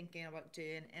thinking about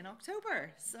doing in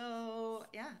October. So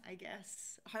yeah, I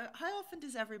guess. How often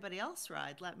does everybody else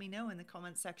ride? Let me know in the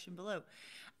comment section below.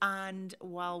 And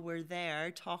while we're there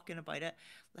talking about it,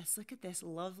 let's look at this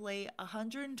lovely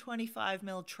 125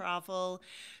 mil travel,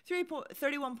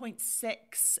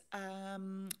 31.6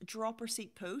 dropper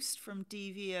seat post from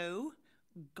DVO.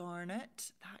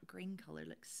 Garnet. That green color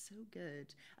looks so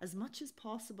good. As much as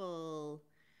possible.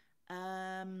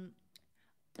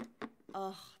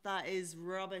 Oh, that is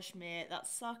rubbish, mate. That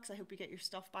sucks. I hope you get your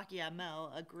stuff back. Yeah, Mel,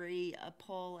 agree.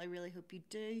 Paul, I really hope you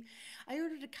do. I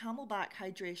ordered a Camelback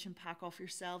hydration pack off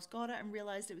yourselves, got it and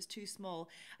realized it was too small.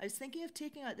 I was thinking of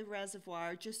taking out the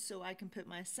reservoir just so I can put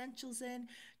my essentials in,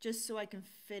 just so I can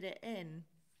fit it in.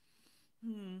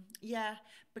 Yeah,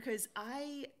 because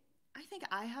I think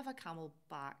I have a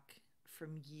Camelback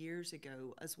from years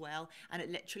ago as well, and it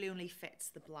literally only fits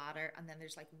the bladder, and then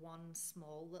there's like one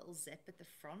small little zip at the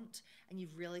front, and you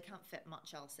really can't fit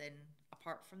much else in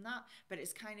apart from that. But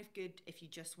it's kind of good if you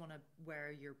just want to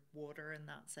wear your water and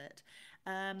that's it.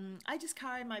 I just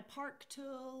carry my park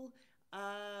tool.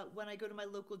 When I go to my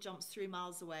local jumps 3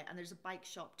 miles away, and there's a bike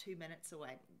shop 2 minutes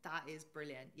away. That is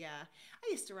brilliant. Yeah,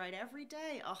 I used to ride every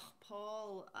day. Oh,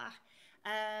 Paul.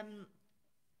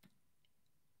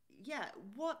 Yeah,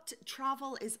 what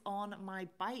travel is on my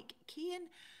bike, Kian?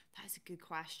 That's a good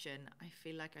question. I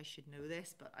feel like I should know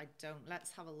this, but I don't.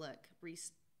 Let's have a look.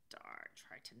 Restart.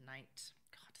 Try tonight.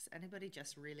 God, does anybody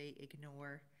just really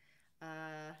ignore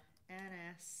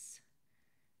NS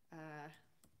uh,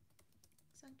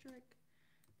 centric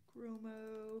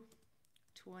Chromo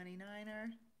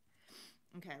 29er?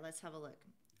 Okay, let's have a look.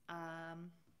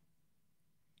 Um,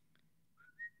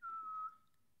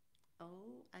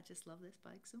 oh, I just love this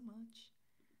bike so much.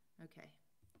 Okay,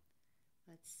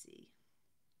 let's see.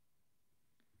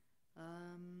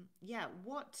 Yeah,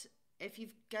 what if you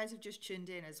guys have just tuned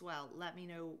in as well? Let me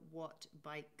know what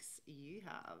bikes you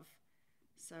have.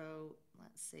 So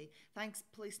let's see. Thanks,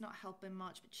 police not helping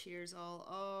much, but cheers all.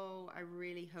 Oh, I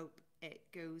really hope it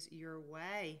goes your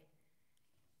way.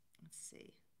 Let's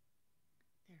see.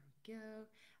 There we go.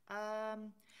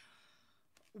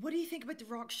 What do you think about the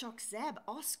RockShox Zeb?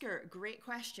 Oscar, great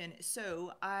question.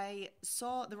 So I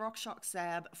saw the RockShox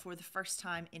Zeb for the first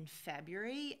time in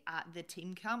February at the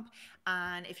team camp.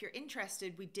 And if you're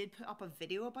interested, we did put up a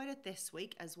video about it this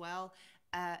week as well.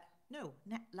 No,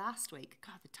 last week.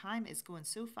 God, the time is going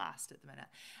so fast at the minute.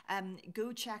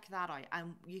 Go check that out,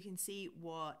 and you can see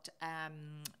what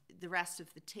the rest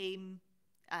of the team,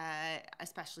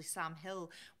 especially Sam Hill,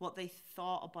 what they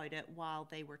thought about it while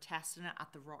they were testing it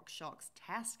at the RockShox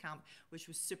test camp, which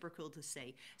was super cool to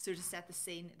see. So to set the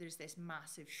scene, there's this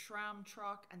massive SRAM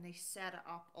truck, and they set it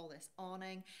up, all this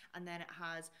awning, and then it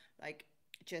has like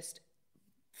just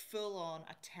full on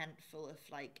a tent full of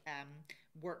like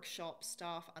workshop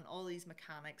stuff, and all these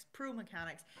mechanics, pro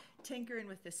mechanics, tinkering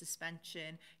with the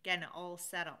suspension, getting it all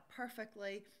set up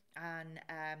perfectly. And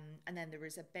then there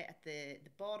was a bit at the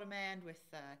bottom end with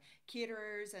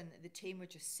caterers, and the team would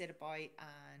just sit about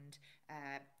and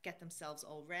get themselves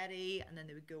all ready, and then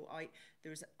they would go out. There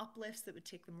was uplifts that would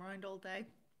take them around all day.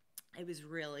 It was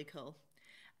really cool.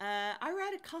 I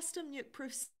read a custom nuke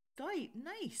proof Scout.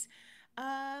 Nice.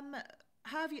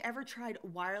 Have you ever tried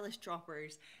wireless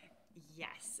droppers?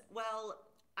 Yes. Well,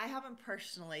 I haven't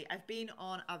personally. I've been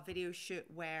on a video shoot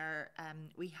where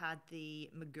we had the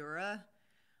Magura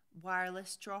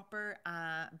wireless dropper,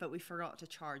 but we forgot to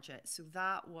charge it. So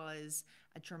that was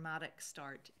a dramatic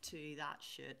start to that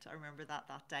shoot. I remember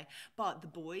that day. But the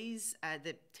boys,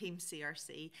 the team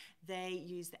CRC, they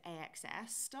use the AXS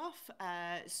stuff.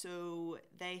 So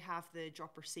they have the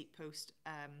dropper seat post,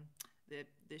 the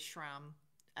SRAM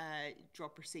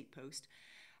dropper seat post.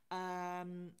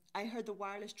 I heard the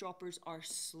wireless droppers are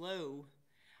slow.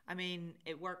 I mean,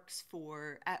 it works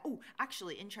for. Oh,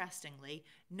 actually, interestingly,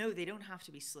 no, they don't have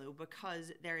to be slow,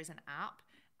 because there is an app,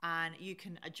 and you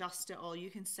can adjust it all. You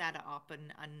can set it up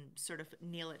and sort of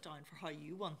nail it down for how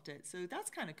you want it. So that's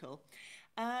kind of cool.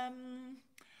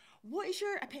 What is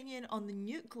your opinion on the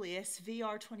Nucleus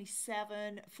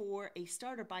VR27 for a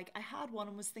starter bike? I had one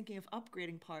and was thinking of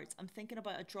upgrading parts. I'm thinking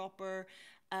about a dropper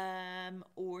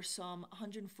or some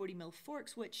 140mm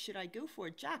forks. Which should I go for?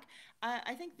 Jack,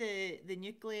 I think the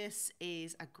Nucleus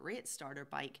is a great starter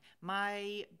bike.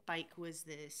 My bike was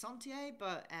the Sentier,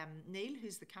 but Neil,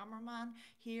 who's the cameraman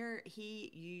here, he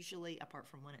usually, apart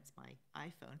from when it's my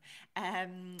iPhone,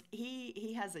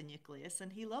 he has a Nucleus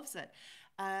and he loves it.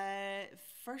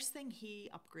 First thing he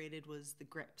upgraded was the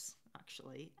grips,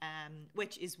 actually,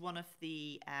 which is one of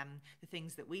the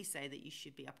things that we say that you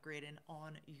should be upgrading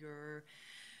on your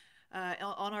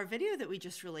on our video that we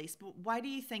just released. But why do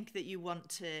you think that you want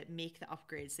to make the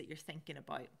upgrades that you're thinking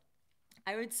about?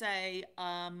 I would say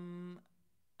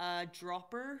a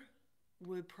dropper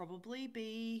would probably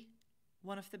be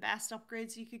one of the best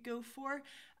upgrades you could go for.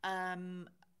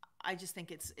 I just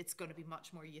think it's going to be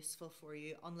much more useful for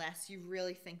you, unless you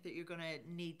really think that you're going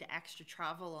to need the extra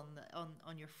travel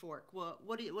on your fork.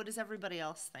 What does everybody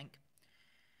else think?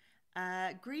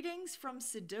 Greetings from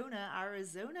Sedona,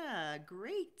 Arizona.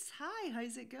 Great. Hi,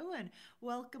 how's it going?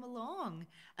 Welcome along.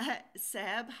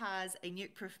 Seb has a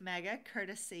Nukeproof Mega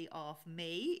courtesy of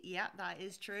me. Yeah, that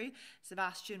is true.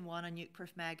 Sebastian won a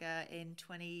Nukeproof Mega in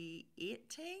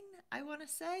 2018, I want to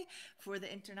say, for the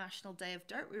International Day of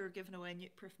Dirt. We were giving away a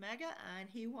Nukeproof Mega and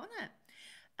he won it.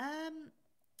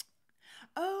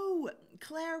 Oh,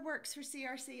 Claire works for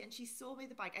CRC and she sold me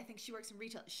the bike. I think she works in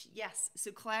retail. Yes.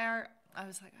 So Claire, I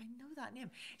was like, I know that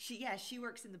name. Yeah, she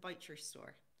works in the butcher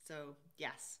store. So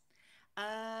yes.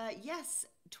 Yes,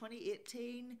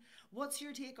 2018. What's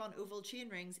your take on oval chain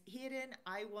rings? Hayden,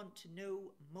 I want to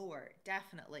know more,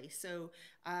 definitely. So,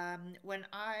 when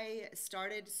I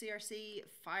started CRC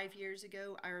 5 years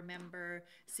ago, I remember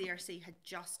CRC had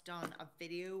just done a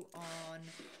video on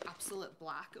absolute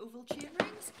black oval chain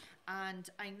rings, and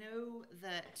I know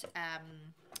that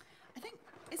I think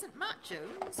isn't Matt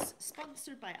Jones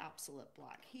sponsored by Absolute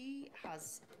Black? He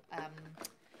has um,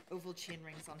 oval chain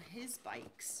rings on his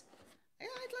bikes. Yeah,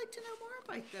 I'd like to know more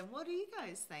about them. What do you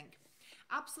guys think?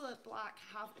 Absolute Black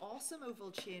have awesome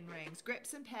oval chain rings.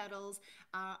 Grips and pedals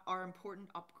are important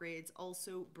upgrades.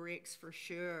 Also, brakes for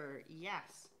sure.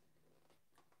 Yes.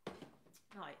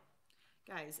 Now,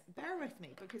 guys, bear with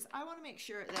me because I want to make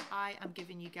sure that I am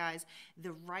giving you guys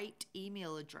the right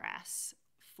email address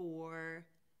for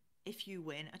if you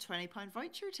win a £20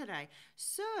 voucher today.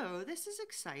 So this is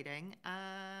exciting.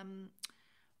 I'm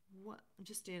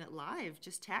just doing it live,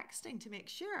 just texting to make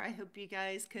sure. I hope you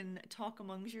guys can talk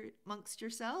amongst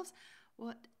yourselves.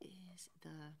 What is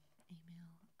the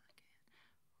email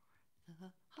again?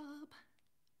 The hub.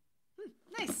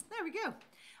 Nice, there we go.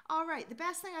 All right, the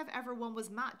best thing I've ever won was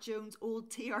Matt Jones' old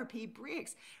TRP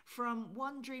brakes from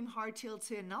one dream hardtail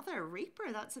to another.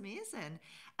 Reaper, that's amazing.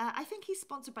 I think he's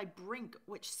sponsored by Brink,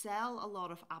 which sell a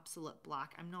lot of Absolute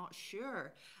Black. I'm not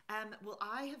sure. Well,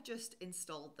 I have just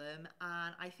installed them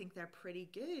and I think they're pretty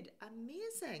good.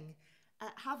 Amazing.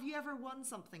 Have you ever won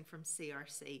something from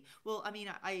CRC? Well, I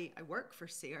mean, I work for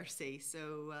CRC,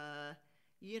 so, I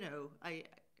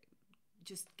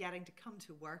just getting to come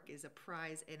to work is a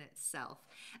prize in itself.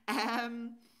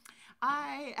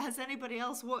 Has anybody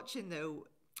else watching though?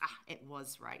 It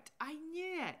was right. I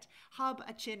knew it. Hub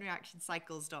at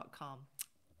chainreactioncycles.com.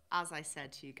 As I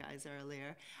said to you guys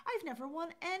earlier, I've never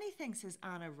won anything, says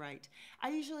Anna Wright. I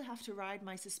usually have to ride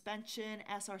my suspension,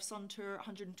 SR Suntour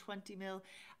 120mm,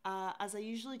 as I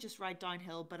usually just ride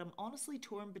downhill, but I'm honestly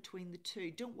torn between the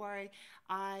two. Don't worry,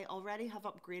 I already have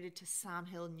upgraded to Sam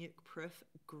Hill nuke-proof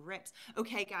grips.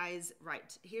 Okay, guys,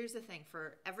 right, here's the thing.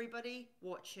 For everybody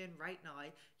watching right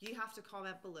now, you have to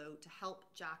comment below to help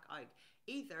Jack out.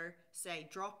 Either say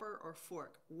dropper or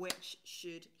fork. Which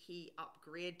should he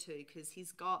upgrade to? Because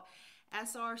he's got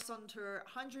SR Suntour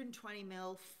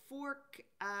 120mm fork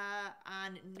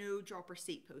and no dropper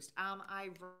seat post. Am I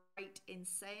right in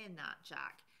saying that,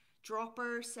 Jack?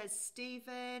 Dropper, says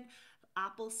Stephen.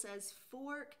 Apple says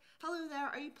fork. Hello there.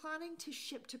 Are you planning to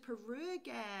ship to Peru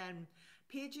again?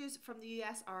 Pages from the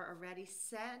US are already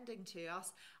sending to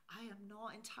us. I am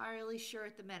not entirely sure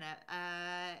at the minute.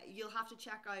 You'll have to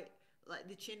check out like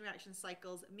the Chain Reaction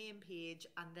Cycles main page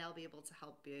and they'll be able to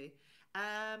help you.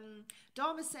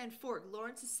 Dom is saying fork,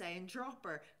 Lawrence is saying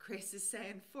dropper, Chris is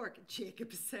saying fork,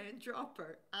 Jacob is saying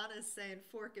dropper, Anna's saying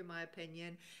fork in my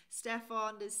opinion,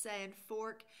 Stefan is saying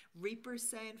fork, Reaper's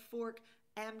saying fork,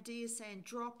 MD is saying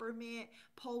dropper mate,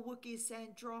 Paul Wookie is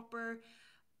saying dropper,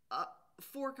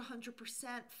 fork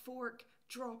 100%, fork,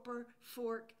 dropper,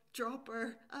 fork,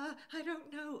 dropper. I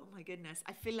don't know. Oh my goodness.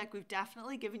 I feel like we've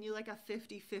definitely given you like a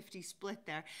 50-50 split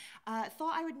there.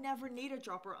 Thought I would never need a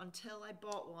dropper until I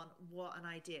bought one. What an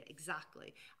idea.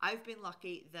 Exactly. I've been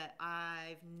lucky that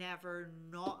I've never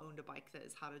not owned a bike that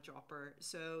has had a dropper.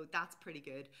 So that's pretty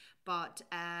good. But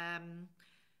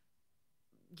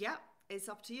yeah, it's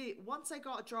up to you. Once I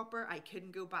got a dropper, I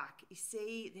couldn't go back. You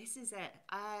see, this is it.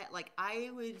 I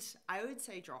would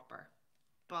say dropper,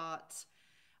 but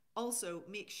also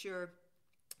make sure,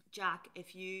 Jack,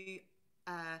 if you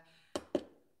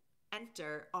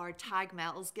enter our Tag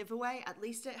Metals giveaway, at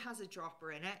least it has a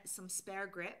dropper in it, some spare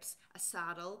grips, a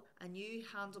saddle, a new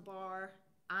handlebar,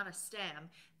 and a stem.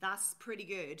 That's pretty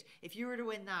good. If you were to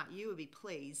win that, you would be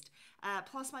pleased.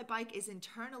 Plus, my bike is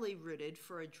internally rooted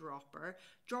for a dropper.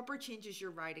 Dropper changes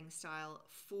your riding style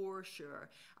for sure.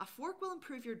 A fork will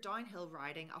improve your downhill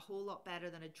riding a whole lot better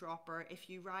than a dropper. If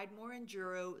you ride more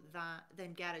enduro,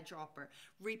 then get a dropper.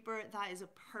 Reaper, that is a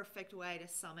perfect way to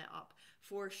sum it up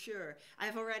for sure.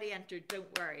 I've already entered,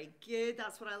 don't worry. Good,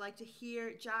 that's what I like to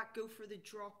hear. Jack, go for the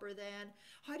dropper then.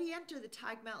 How do you enter the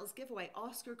Tag Metals giveaway?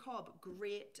 Oscar Cobb,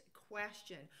 great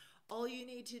question. All you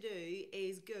need to do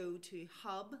is go to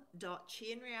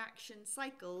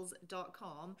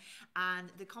hub.chainreactioncycles.com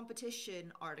and the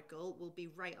competition article will be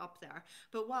right up there.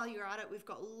 But while you're at it, we've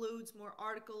got loads more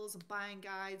articles and buying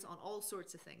guides on all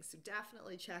sorts of things. So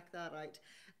definitely check that out.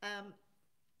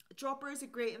 Dropper is a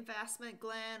great investment,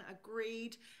 Glenn,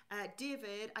 agreed.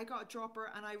 David, I got a dropper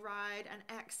and I ride an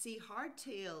XC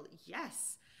hardtail.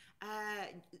 Yes.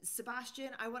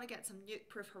 Sebastian, I want to get some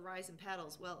nuke-proof Horizon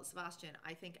pedals. Well, Sebastian,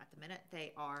 I think at the minute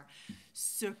they are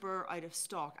super out of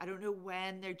stock. I don't know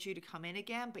when they're due to come in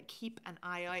again, but keep an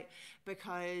eye out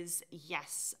because,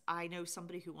 yes, I know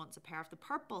somebody who wants a pair of the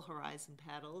purple Horizon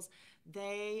pedals.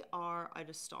 They are out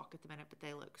of stock at the minute, but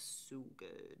they look so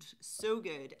good. So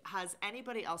good. Has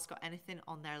anybody else got anything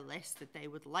on their list that they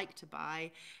would like to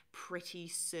buy pretty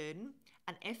soon?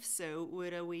 And if so,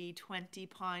 would a wee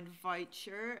 £20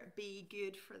 voucher be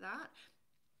good for that?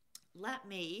 Let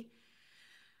me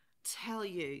tell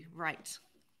you, right,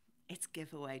 it's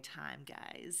giveaway time,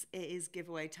 guys. It is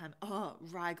giveaway time. Oh,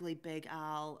 Ragley Big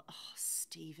Al. Oh,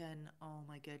 Stephen. Oh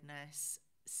my goodness.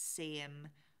 Same.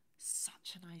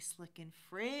 Such a nice looking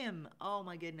frame. Oh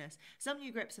my goodness. Some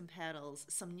new grips and pedals.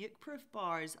 Some nuke proof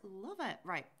bars. Love it.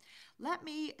 Right. Let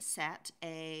me set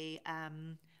a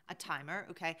timer,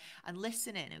 okay? And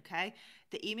listen in, okay?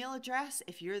 The email address,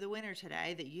 if you're the winner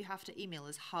today, that you have to email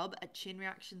is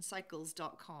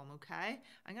hub@chainreactioncycles.com, okay?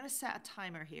 I'm going to set a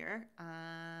timer here.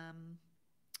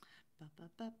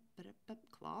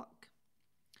 Clock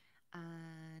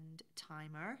and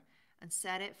timer and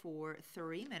set it for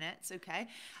 3 minutes, okay?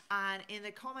 And in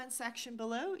the comment section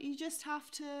below, you just have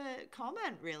to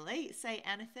comment, really. Say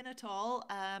anything at all.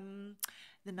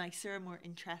 The nicer, more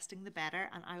interesting, the better.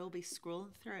 And I will be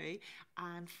scrolling through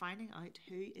and finding out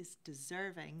who is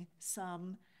deserving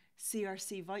some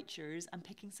CRC vouchers and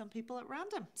picking some people at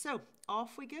random. So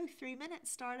off we go, 3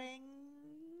 minutes starting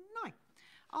now.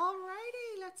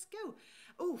 Alrighty, let's go.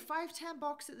 Oh, 510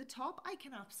 box at the top. I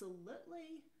can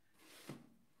absolutely.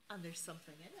 And there's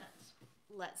something in it.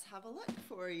 Let's have a look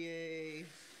for you.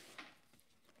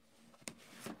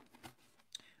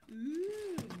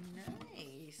 Ooh,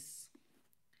 nice.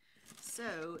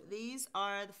 So these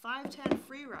are the 510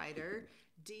 Freerider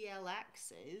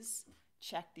DLXs.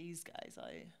 Check these guys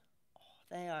out. Oh,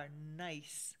 they are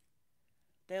nice.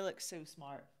 They look so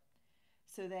smart.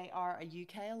 So they are a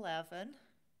UK 11.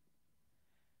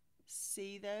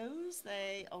 See those?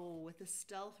 They, oh, with the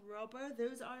stealth rubber,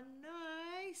 those are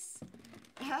nice.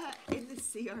 In the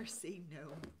CRC,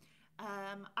 no.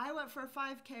 I went for a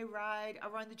 5K ride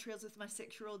around the trails with my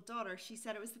 6-year-old daughter. She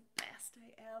said it was the best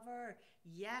day ever.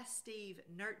 Yes, Steve,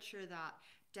 nurture that.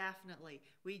 Definitely.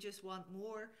 We just want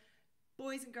more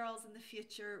boys and girls in the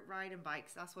future riding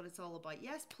bikes. That's what it's all about.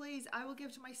 Yes, please. I will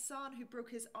give to my son who broke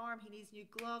his arm. He needs new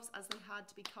gloves as they had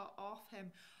to be cut off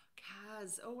him.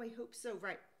 Kaz, oh, I hope so.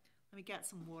 Right. Let me get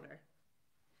some water.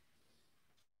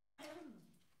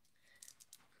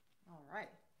 All right.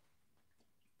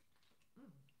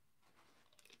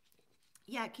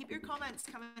 Yeah, keep your comments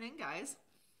coming in, guys.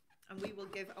 And we will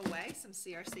give away some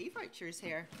CRC vouchers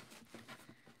here.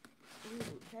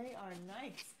 Ooh, they are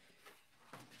nice.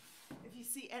 If you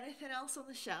see anything else on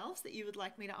the shelves that you would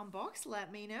like me to unbox,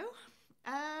 let me know.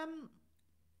 How's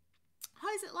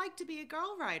it like to be a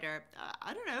girl rider?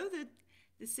 I don't know,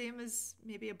 the same as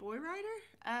maybe a boy rider.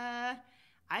 I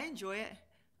enjoy it.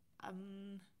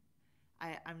 I'm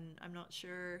not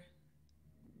sure.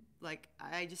 Like,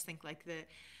 I just think like the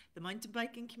mountain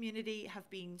biking community have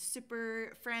been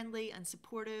super friendly and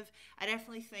supportive. I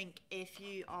definitely think if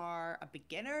you are a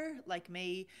beginner like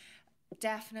me,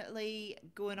 definitely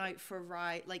going out for a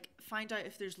ride, like find out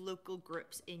if there's local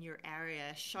groups in your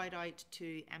area. Shout out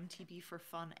to MTB for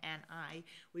Fun NI.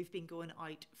 We've been going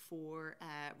out for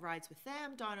rides with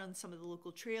them down on some of the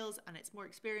local trails, and it's more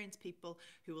experienced people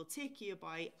who will take you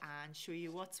about and show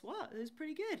you what's what. It was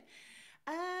pretty good.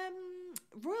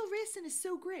 Royal Racing is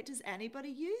so great. Does anybody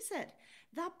use it?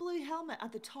 That blue helmet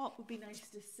at the top would be nice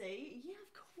to see. Yeah,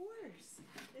 of course.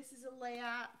 This is a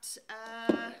layout.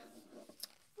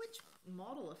 Which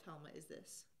model of helmet is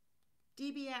this?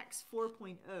 DBX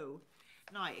 4.0.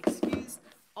 Now, excuse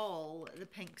all the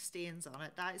pink stains on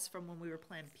it. That is from when we were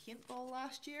playing paintball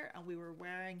last year and we were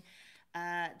wearing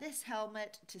this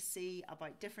helmet to see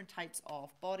about different types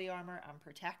of body armor and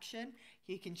protection.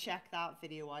 You can check that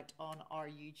video out on our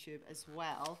YouTube as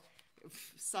well.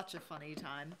 Such a funny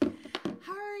time.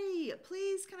 Harry,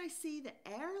 please can I see the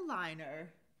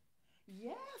airliner?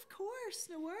 Yeah, of course.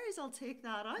 No worries. I'll take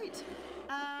that out.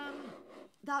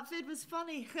 That vid was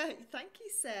funny. Thank you,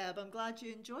 Seb. I'm glad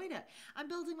you enjoyed it. I'm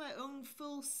building my own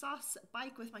full sus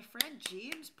bike with my friend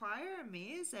James Pryor.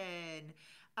 Amazing.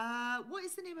 What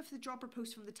is the name of the dropper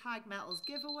post from the Tag Metals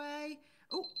giveaway?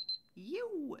 Oh,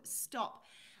 you stop.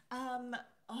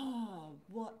 Oh,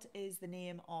 what is the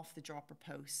name of the dropper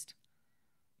post?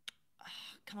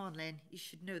 Oh, come on, Lynn. You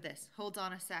should know this. Hold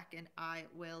on a second. I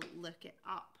will look it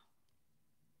up.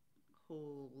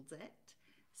 Hold it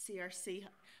CRC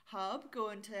hub, go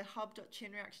into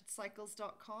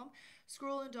hub.chainreactioncycles.com,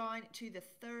 scrolling down to the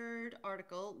third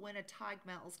article, win a Tag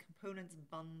Metals components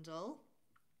bundle.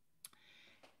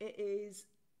 It's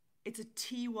a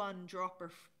T1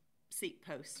 dropper seat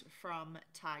post from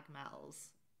Tag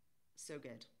Metals. So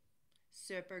good.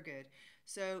 Super good.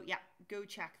 So yeah, go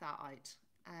check that out.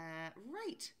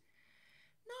 Right.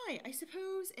 Now, I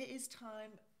suppose it is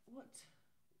time. What?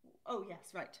 Oh,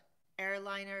 yes, right.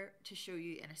 Airliner to show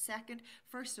you in a second.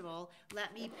 First of all,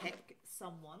 let me pick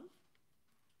someone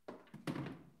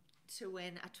to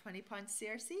win a £20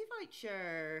 CRC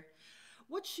voucher.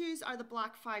 What shoes are the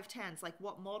black 510s? Like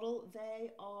what model?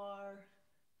 They are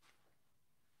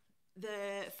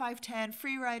the 510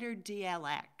 Freerider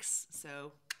DLX.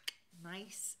 So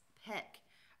nice pick.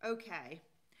 Okay.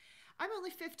 I'm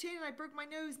only 15 and I broke my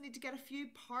nose. Need to get a few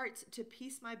parts to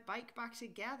piece my bike back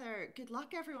together. Good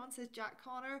luck, everyone, says Jack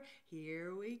Connor.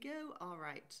 Here we go. All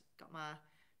right. Got my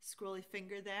scrolly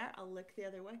finger there. I'll look the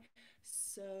other way.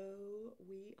 So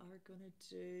we are going to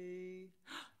do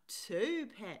 2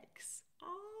 picks.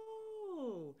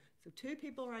 Oh, so 2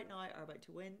 people right now are about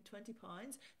to win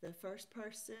 £20. The first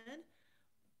person,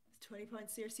 £20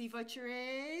 CRC voucher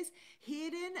is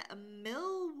Hayden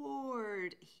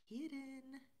Millward.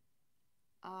 Hayden.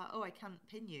 Oh, I can't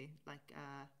pin you like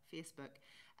Facebook.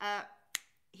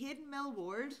 Hayden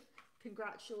Millward,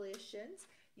 congratulations.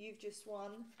 You've just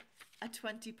won a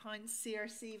 £20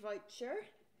 CRC voucher.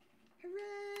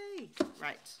 Hooray!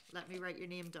 Right, let me write your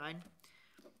name down.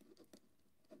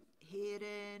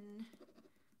 Hayden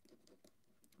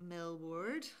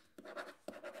Millward.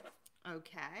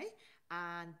 Okay.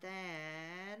 And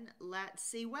then let's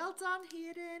see. Well done,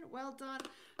 Hayden. Well done.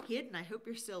 Hayden, I hope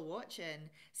you're still watching.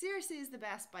 CRC is the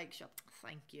best bike shop.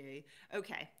 Thank you.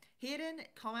 Okay. Hayden,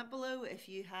 comment below if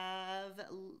you have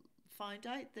found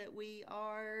out that we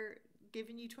are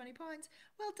giving you £20.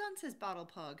 Well done, says Battle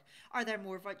Pug. Are there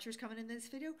more vouchers coming in this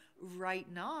video? Right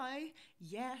now.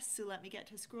 Yes. So let me get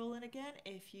to scrolling again.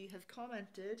 If you have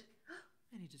commented.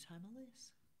 I need to tie my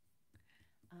lace.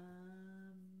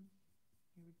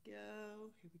 Here we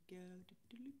go. Here we go.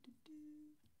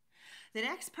 The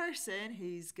next person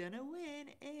who's gonna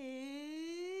win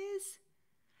is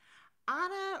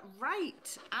Anna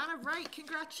Wright. Anna Wright,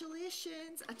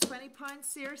 congratulations. A £20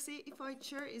 CRC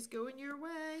voucher is going your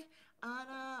way.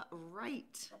 Anna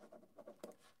Wright.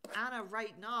 Anna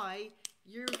Wright, now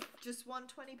you just won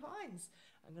 £20.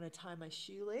 I'm gonna tie my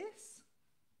shoelace.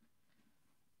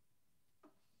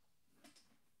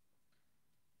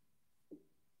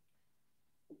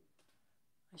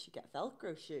 I should get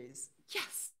Velcro shoes.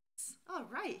 Yes! All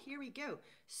right, here we go.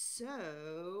 So,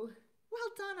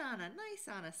 well done, Anna. Nice,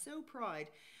 Anna. So proud.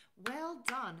 Well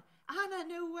done. Anna,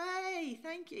 no way.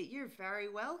 Thank you. You're very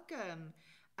welcome.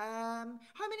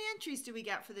 How many entries do we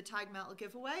get for the Tag Metal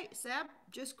giveaway? Seb,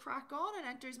 just crack on and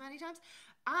enter as many times.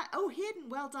 Oh, Hayden,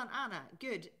 well done, Anna.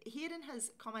 Good. Hayden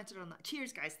has commented on that.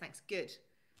 Cheers, guys. Thanks. Good.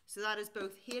 So that is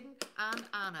both Hayden and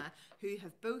Anna, who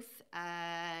have both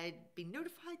been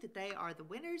notified that they are the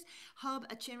winners.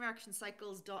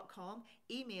 hub@chainreactioncycles.com.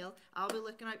 Email. I'll be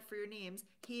looking out for your names,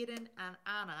 Hayden and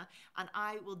Anna, and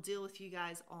I will deal with you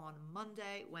guys on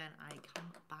Monday when I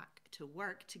come back to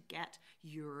work to get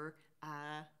your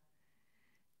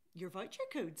voucher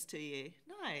codes to you.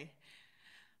 Now,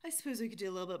 I suppose we could do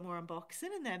a little bit more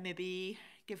unboxing and then maybe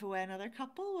give away another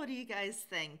couple. What do you guys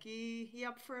think? You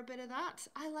up for a bit of that?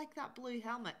 I like that blue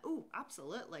helmet. Oh,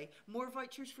 absolutely. More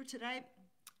vouchers for today?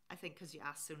 I think because you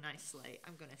asked so nicely,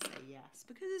 I'm going to say yes.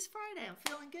 Because it's Friday. I'm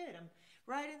feeling good. I'm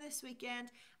riding this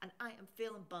weekend and I am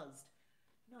feeling buzzed.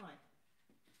 Now,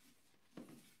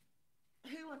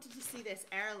 who wanted to see this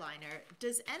airliner?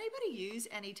 Does anybody use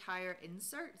any tire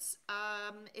inserts?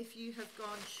 If you have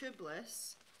gone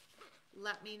tubeless,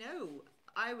 let me know.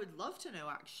 I would love to know,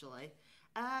 actually.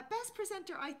 Best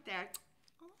presenter out there,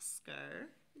 Oscar.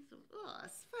 Oh,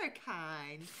 that's very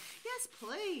kind. Yes,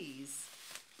 please.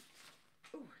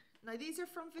 Ooh, now these are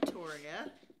from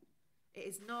Victoria. It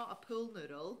is not a pool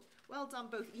noodle. Well done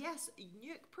both. Yes,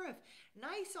 nuke proof.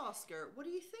 Nice, Oscar. What do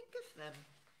you think of them?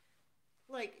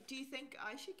 Like, do you think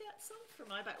I should get some for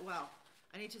my bike? Well,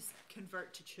 I need to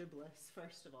convert to tubeless,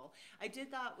 first of all. I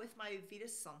did that with my Vita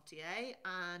Santier,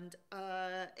 and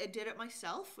I did it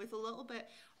myself with a little bit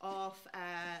of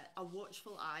a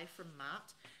watchful eye from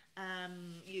Matt.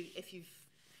 If you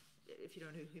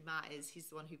don't know who Matt is, he's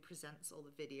the one who presents all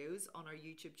the videos on our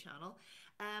YouTube channel.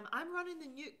 I'm running the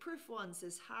nuke proof one,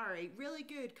 says Harry. Really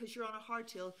good, because you're on a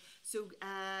hardtail, so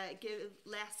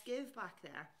less give back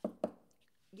there.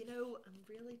 You know, I'm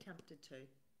really tempted to.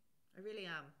 I really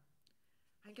am.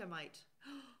 I think I might.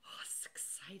 Oh, it's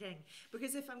exciting.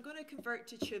 Because if I'm going to convert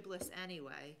to tubeless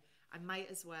anyway, I might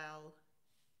as well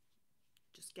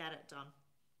just get it done.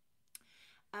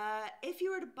 If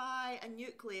you were to buy a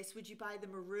nucleus, would you buy the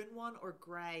maroon one or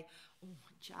grey? Oh,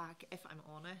 Jack, if I'm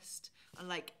honest, I'm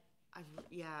like, I'm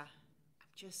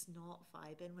just not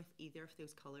vibing with either of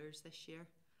those colours this year.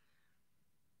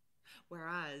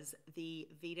 Whereas the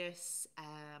Venus,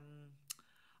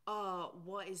 oh,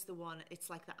 what is the one? It's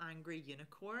like the angry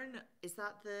unicorn. Is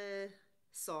that the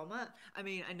Soma? I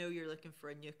mean, I know you're looking for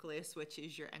a nucleus, which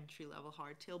is your entry level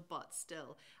hardtail, but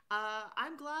still,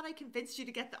 I'm glad I convinced you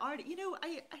to get the art. You know, I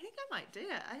think I might do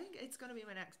it. I think it's going to be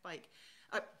my next bike.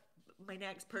 My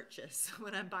next purchase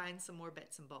when I'm buying some more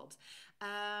bits and bobs.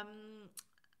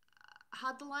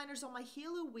 Had the liners on my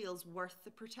Halo wheels worth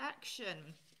the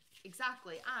protection?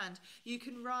 Exactly, and you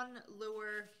can run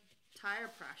lower tire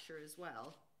pressure as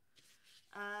well.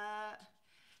 Uh,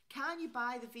 can you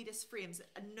buy the Vetus frames?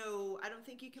 No, I don't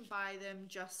think you can buy them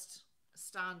just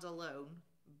standalone.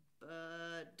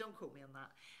 Don't quote me on that.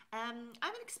 I'm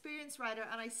an experienced rider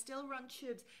and I still run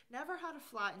tubes. Never had a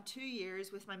flat in 2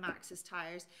 years with my Maxxis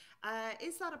tires.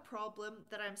 Is that a problem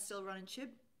that I'm still running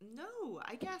tube? No,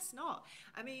 I guess not.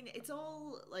 I mean, it's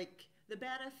all like the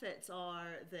benefits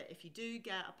are that if you do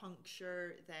get a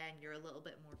puncture, then you're a little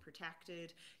bit more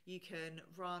protected. You can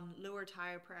run lower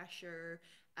tire pressure,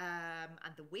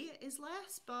 and the weight is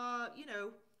less, but you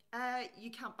know, you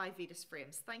can't buy Vetus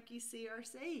frames. Thank you,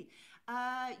 CRC.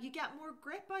 You get more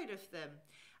grip out of them.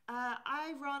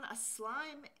 I run a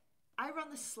slime. I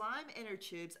run the slime inner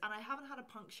tubes and I haven't had a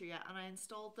puncture yet, and I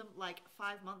installed them like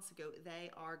 5 months ago. They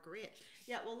are great.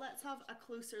 Yeah, well, let's have a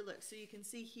closer look. So you can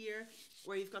see here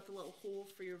where you've got the little hole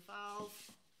for your valve.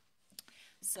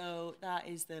 So that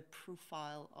is the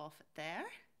profile of it there.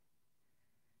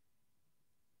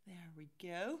 There we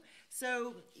go.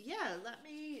 So yeah, let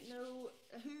me know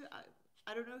who,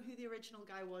 I don't know who the original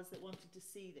guy was that wanted to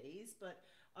see these, but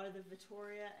are the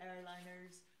Vittoria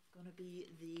airliners going to be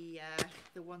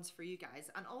the ones for you guys?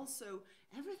 And also,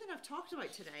 everything I've talked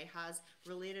about today has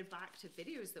related back to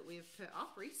videos that we have put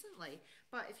up recently.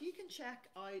 But if you can check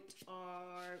out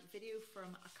our video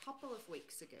from a couple of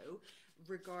weeks ago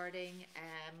regarding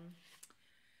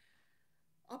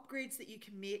upgrades that you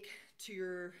can make to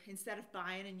your, instead of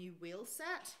buying a new wheel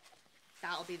set,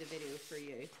 that'll be the video for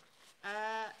you.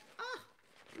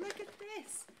 Look at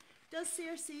this. Does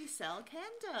CRC sell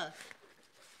Kenda?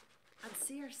 And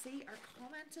CRC are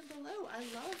commenting below. I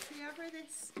love whoever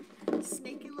this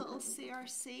sneaky little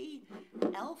CRC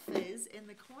elf is in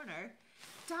the corner.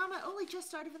 Damn it, only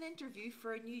just out of an interview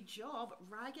for a new job.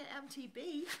 Raga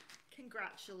MTB,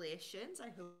 congratulations. I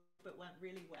hope it went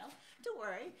really well. Don't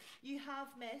worry, you have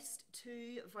missed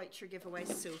 2 voucher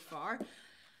giveaways so far.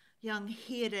 Young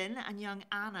Hayden and young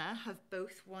Anna have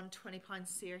both won £20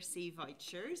 CRC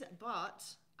vouchers, but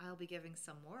I'll be giving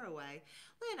some more away.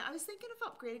 Lynn, I was thinking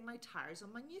of upgrading my tyres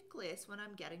on my nucleus when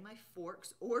I'm getting my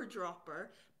forks or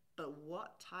dropper, but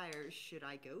what tyres should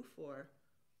I go for?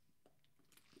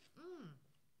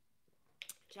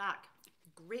 Jack,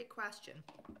 great question.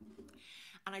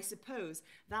 And I suppose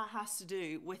that has to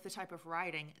do with the type of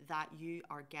riding that you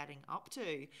are getting up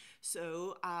to.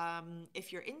 So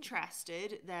if you're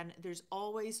interested, then there's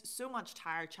always so much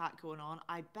tire chat going on.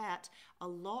 I bet a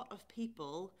lot of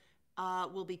people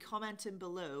will be commenting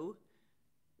below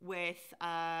with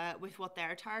what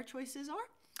their tire choices are.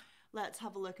 Let's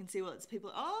have a look and see what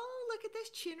people. Oh, look at this!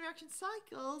 Chain Reaction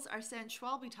Cycles are saying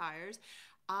Schwalbe tires.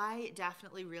 I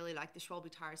definitely really like the Schwalbe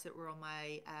tires that were on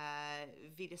my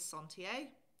Vetus Sentier,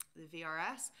 the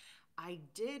VRS. I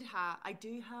do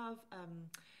have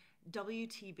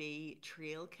WTB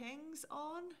Trail Kings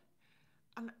on,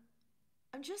 and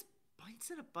I'm just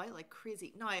bouncing about like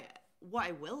crazy. Now, what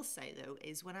I will say though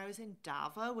is when I was in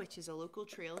Dava, which is a local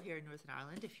trail here in Northern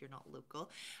Ireland, if you're not local,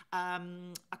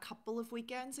 a couple of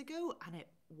weekends ago, and it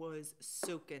was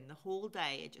soaking the whole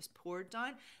day. It just poured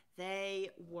down. They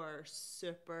were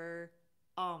super,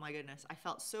 oh my goodness, I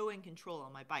felt so in control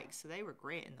on my bike, so they were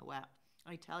great in the wet,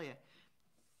 I tell you.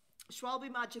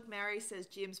 Schwalbe Magic Mary, says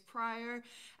James Pryor.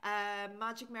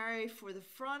 Magic Mary for the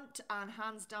front and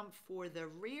hands dump for the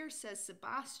rear, says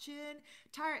Sebastian.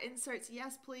 Tire inserts,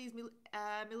 yes please.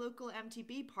 My local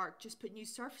MTB park just put new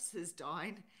surfaces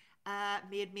down.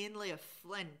 Made mainly of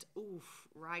flint. Oof,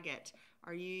 ragged.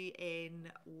 Are you in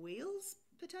Wales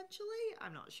potentially?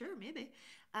 I'm not sure, maybe.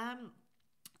 I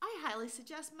highly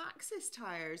suggest Maxxis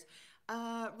tires.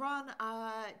 Run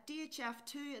a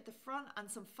DHF2 at the front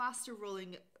and some faster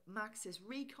rolling Maxxis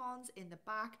Recons in the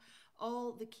back.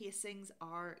 All the casings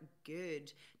are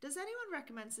good. Does anyone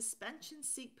recommend suspension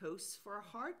seat posts for a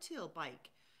hardtail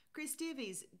bike? Grace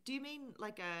Davies, do you mean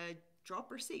like a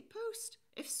drop receipt post?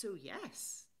 If so,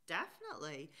 yes,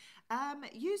 definitely.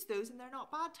 Use those and they're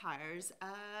not bad tires.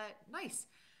 Nice.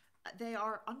 They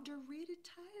are underrated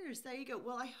tires. There you go.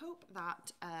 Well, I hope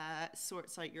that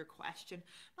sorts out your question.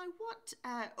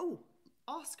 Now,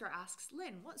 Oscar asks,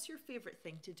 Lynn, what's your favourite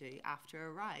thing to do after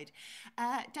a ride?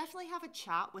 Definitely have a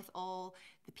chat with all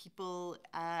the people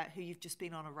who you've just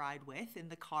been on a ride with in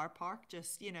the car park,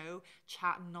 just,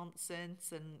 chatting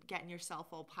nonsense and getting yourself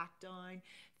all packed down.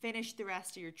 Finish the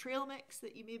rest of your trail mix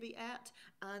that you maybe ate,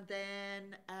 and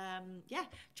then,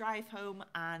 drive home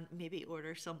and maybe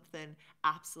order something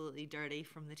absolutely dirty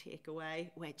from the takeaway,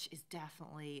 which is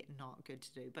definitely not good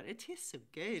to do, but it tastes so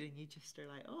good, and you just are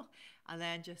like, oh, and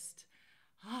then just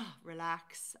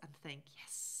relax and think,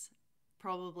 yes,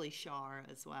 probably shower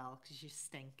as well because you're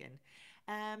stinking.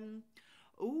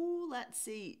 Let's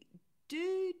see. Do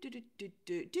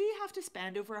you have to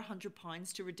spend over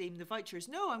 £100 to redeem the vouchers?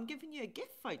 No, I'm giving you a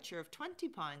gift voucher of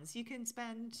 £20. You can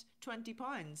spend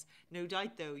 £20. No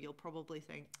doubt, though, you'll probably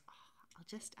think, I'll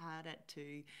just add it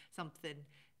to something,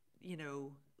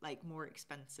 like more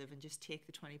expensive and just take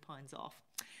the £20 off.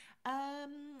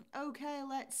 Okay,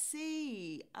 let's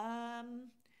see.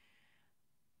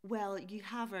 Well, you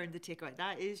have earned the takeaway.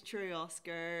 That is true,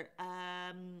 Oscar.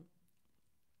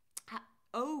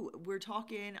 We're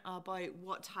talking about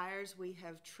what tires we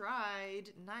have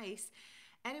tried. Nice.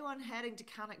 Anyone heading to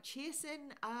Cannock Chase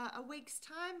in a week's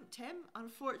time? Tim,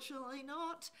 unfortunately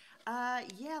not.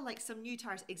 Yeah, like some new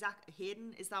tires. Exactly.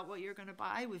 Hayden, is that what you're going to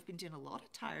buy? We've been doing a lot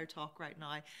of tire talk right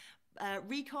now.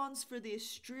 Recons for the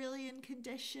Australian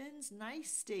conditions.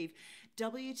 Nice, Steve.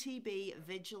 WTB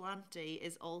Vigilante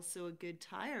is also a good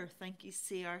tire. Thank you,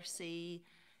 CRC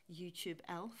YouTube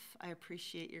Elf. I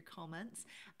appreciate your comments.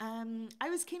 I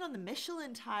was keen on the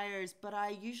Michelin tires, but I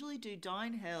usually do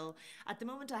downhill. At the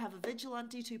moment, I have a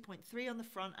Vigilante 2.3 on the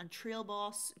front and Trail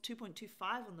Boss 2.25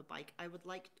 on the bike. I would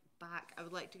like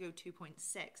to go 2.6.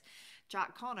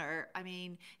 Jack Connor, I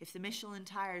mean, if the Michelin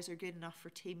tires are good enough for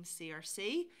Team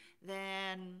CRC,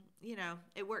 then,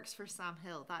 it works for Sam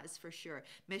Hill, that is for sure.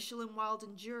 Michelin Wild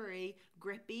Enduro,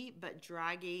 grippy but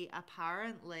draggy,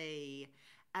 apparently.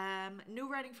 No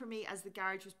riding for me as the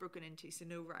garage was broken into, so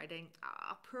no riding.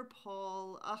 Poor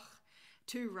Paul. Ugh.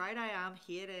 Too right I am,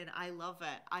 Hayden. I love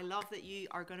it. I love that you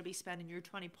are going to be spending your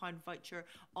 £20 voucher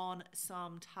on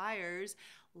some tires.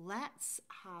 Let's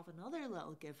have another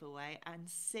little giveaway and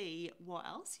see what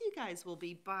else you guys will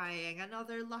be buying.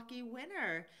 Another lucky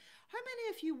winner. How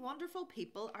many of you wonderful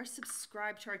people are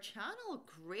subscribed to our channel?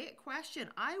 Great question.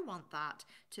 I want that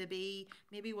to be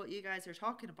maybe what you guys are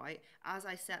talking about as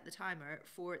I set the timer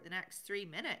for the next 3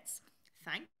 minutes.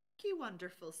 Thank you,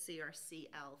 wonderful CRC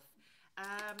Elf.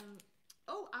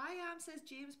 I am, says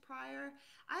James Pryor.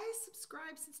 I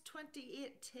subscribed since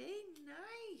 2018.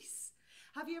 Nice.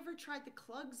 Have you ever tried the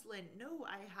Clugs, Lynn? No,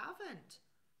 I haven't.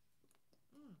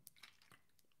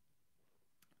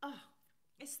 Oh,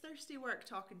 it's thirsty work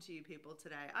talking to you people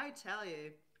today. I tell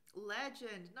you.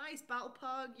 Legend. Nice. Battle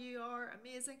Pug, you are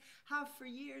amazing. Have for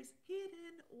years.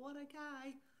 Hayden, what a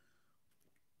guy.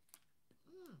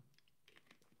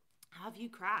 Have you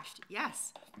crashed?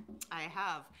 Yes, I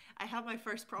have. I had my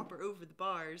first proper over the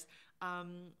bars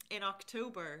in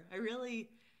October.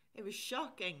 It was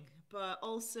shocking, but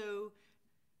also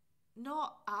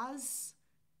not as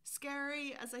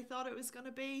scary as I thought it was going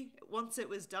to be. Once it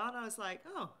was done, I was like,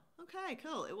 oh, okay,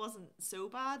 cool. It wasn't so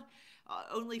bad.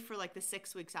 Only for like the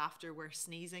 6 weeks after where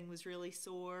sneezing was really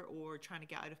sore or trying to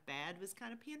get out of bed was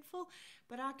kind of painful.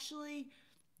 But actually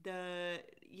the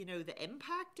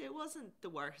impact, it wasn't the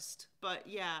worst. But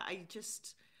yeah, it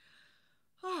was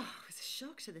a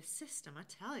shock to the system, I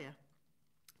tell you.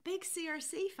 Big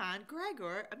CRC fan,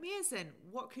 Gregor, amazing.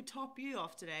 What could top you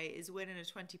off today is winning a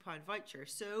 £20 voucher.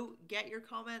 So get your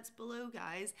comments below,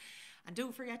 guys. And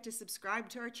don't forget to subscribe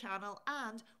to our channel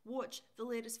and watch the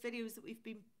latest videos that we've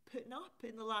been putting up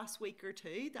in the last week or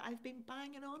two that I've been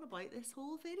banging on about this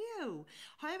whole video.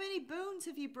 How many bones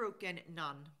have you broken?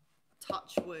 None.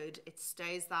 Touch wood, it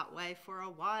stays that way for a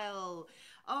while.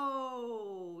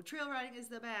 Oh, trail riding is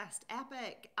the best.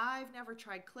 Epic. I've never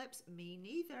tried clips. Me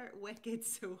neither. Wicked,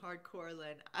 so hardcore,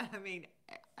 Lynn. I mean,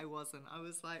 I wasn't. I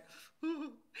was like,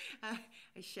 I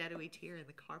shed a wee tear in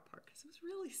the car park because it was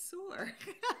really sore.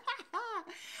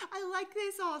 I like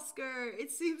this, Oscar.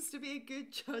 It seems to be a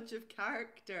good judge of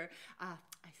character. I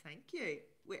thank you.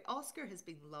 Wait, Oscar has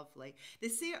been lovely.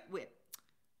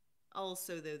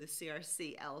 Also, though, the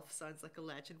CRC elf sounds like a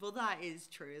legend. Well, that is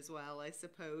true as well, I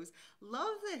suppose.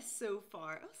 Love this so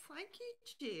far. Oh, thank you,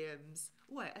 James.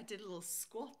 What? I did a little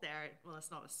squat there. Well,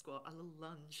 it's not a squat, a little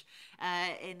lunge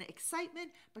in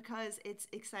excitement because it's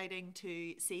exciting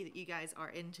to see that you guys are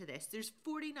into this. There's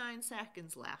 49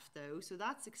 seconds left, though, so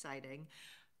that's exciting.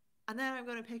 And then I'm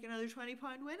going to pick another £20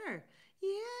 winner.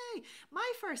 Yay!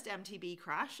 My first MTB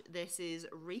crash, this is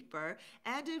Reaper,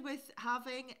 ended with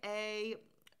having a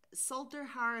Salter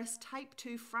Harris type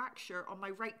 2 fracture on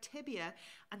my right tibia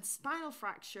and spinal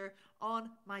fracture on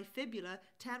my fibula.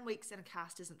 10 weeks in a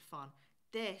cast isn't fun.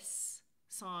 This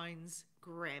sounds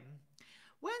grim.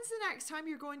 When's the next time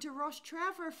you're going to Ross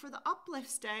Trevor for the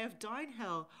uplifts day of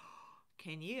downhill?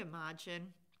 Can you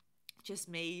imagine? Just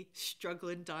me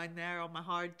struggling down there on my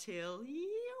hardtail.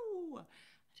 Ew.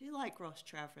 I do like Ross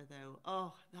Trevor though.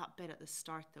 Oh, that bit at the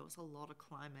start though was a lot of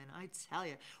climbing, I tell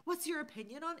you. What's your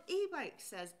opinion on e-bikes?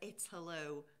 Says It's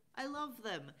Hello. I love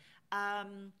them. I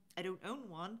don't own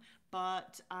one,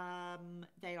 but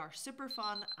they are super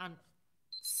fun and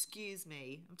excuse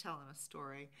me, I'm telling a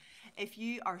story. If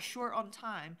you are short on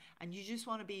time and you just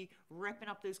want to be ripping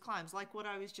up those climbs, like what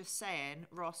I was just saying,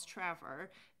 Ross Trevor,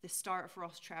 the start of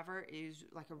Ross Trevor is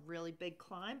like a really big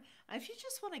climb. And if you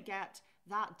just want to get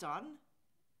that done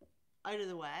out of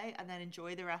the way and then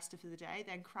enjoy the rest of the day,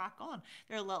 then crack on.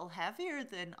 They're a little heavier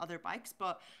than other bikes,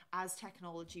 but as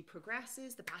technology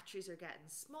progresses, the batteries are getting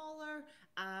smaller,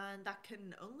 and that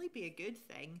can only be a good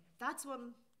thing. That's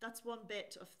one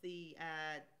bit of the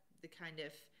kind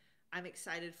of I'm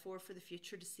excited for the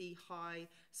future, to see how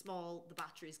small the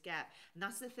batteries get. And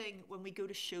that's the thing when we go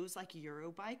to shows like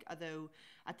Eurobike, although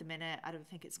at the minute I don't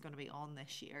think it's going to be on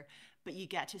this year, but you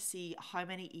get to see how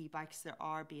many e-bikes there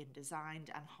are being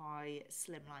designed and how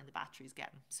slimline the battery's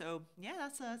getting. So yeah,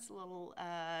 that's a little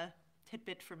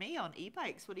tidbit for me on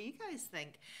e-bikes. What do you guys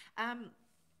think?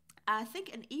 I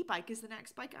think an e-bike is the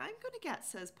next bike I'm going to get,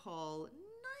 says Paul.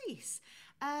 Nice.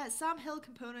 Sam Hill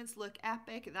components look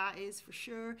epic, that is for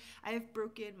sure. I have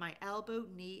broken my elbow,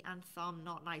 knee, and thumb.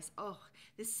 Not nice. Oh,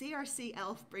 the CRC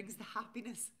elf brings the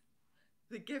happiness,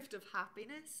 the gift of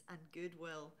happiness and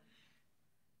goodwill.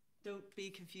 Don't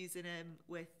be confusing him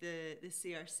with the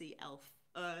CRC elf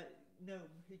gnome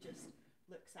who just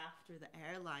looks after the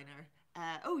airliner.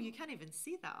 Oh, you can't even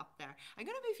see that up there. I'm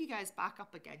going to move you guys back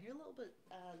up again. You're a little bit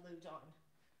low down.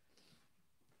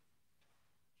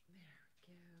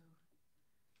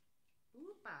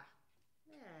 Oopa.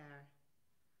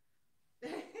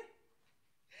 There.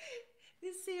 The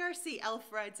CRC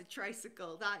elf rides a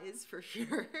tricycle, that is for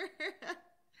sure.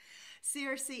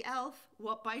 CRC elf,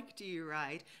 what bike do you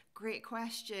ride? Great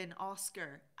question,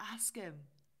 Oscar. Ask him.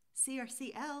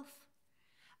 CRC elf.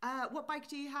 What bike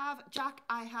do you have? Jack,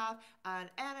 I have an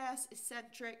NS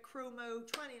Eccentric Chromo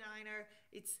 29er.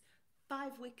 It's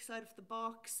 5 weeks out of the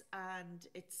box and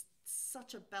it's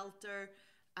such a belter.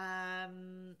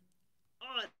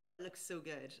 Oh, it looks so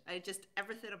good.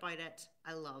 Everything about it,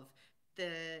 I love.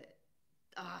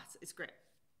 It's great.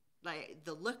 Like,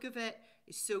 the look of it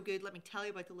is so good. Let me tell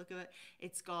you about the look of it.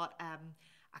 It's got a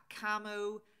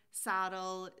camo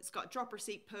saddle. It's got dropper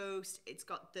seat post. It's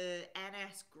got the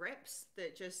NS grips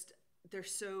that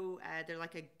they're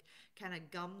like a kind of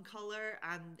gum color,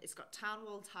 and it's got tan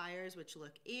wool tires which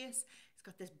look ace. It's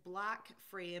got this black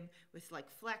frame with like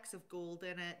flecks of gold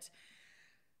in it.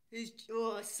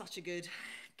 It's such a good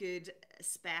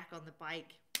spec on the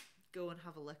bike. Go and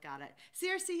have a look at it.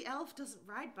 CRC Elf doesn't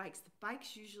ride bikes. The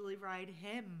bikes usually ride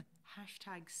him.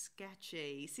 Hashtag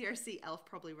sketchy. CRC Elf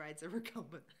probably rides a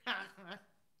recumbent.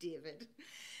 David.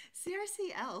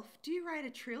 CRC Elf, do you ride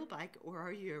a trail bike or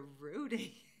are you a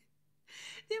roadie?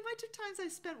 The amount of times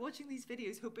I've spent watching these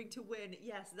videos hoping to win.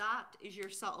 Yes, that is your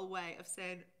subtle way of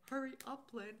saying, hurry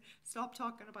up, Lynn. Stop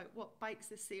talking about what bikes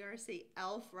the CRC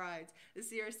Elf rides. The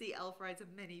CRC Elf rides a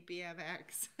mini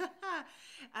BMX.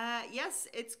 Yes,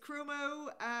 it's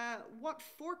Chromo. What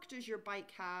fork does your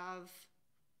bike have?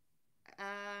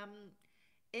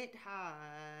 It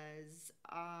has...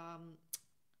 I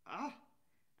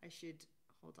should...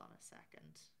 Hold on a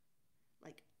second.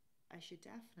 Like, I should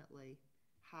definitely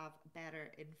have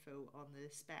better info on the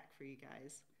spec for you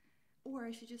guys, or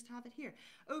I should just have it here.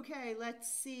 Okay, let's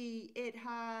see. It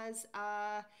has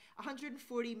a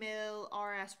 140mm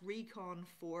RS Recon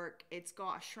fork. It's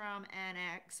got a SRAM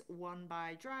NX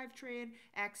 1x drivetrain,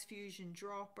 X Fusion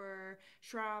dropper,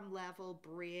 SRAM level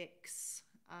brakes.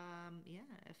 Yeah,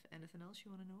 if anything else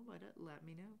you want to know about it, let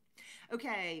me know.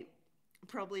 Okay,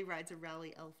 probably rides a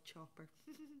Rally Elf chopper.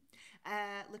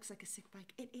 Looks like a sick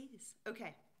bike. It is.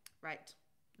 Okay, right.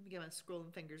 Let me get my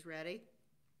scrolling fingers ready.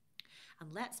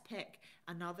 And let's pick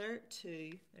another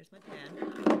two. There's my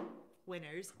pen.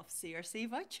 winners of CRC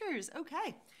vouchers.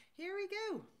 Okay, here we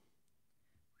go.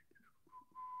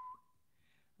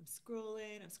 I'm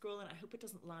scrolling. I hope it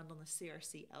doesn't land on the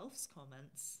CRC Elf's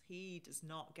comments. He does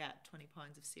not get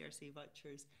 £20 of CRC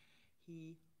vouchers.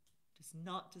 He does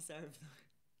not deserve them.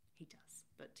 He does,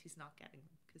 but he's not getting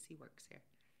them because he works here.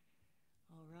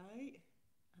 All right.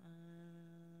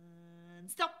 And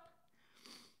stop.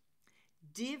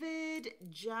 David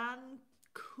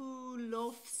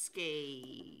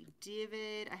Jankulovsky.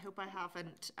 David, I hope I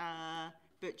haven't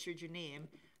butchered your name.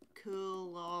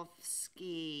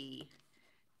 Kulovsky.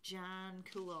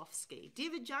 Jankulovsky.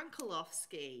 David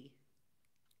Jankulovsky.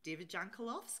 David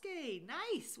Jankulovsky.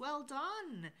 Nice. Well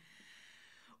done.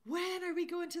 When are we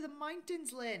going to the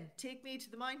mountains, Lynn? Take me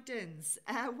to the mountains.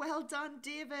 Well done,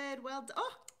 David. Well done.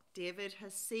 Oh, David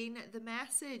has seen the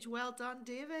message. Well done,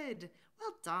 David.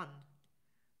 Well done.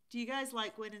 Do you guys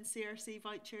like winning CRC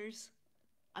vouchers?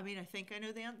 I mean, I think I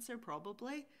know the answer,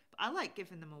 probably. But I like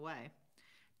giving them away.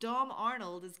 Dom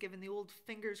Arnold is giving the old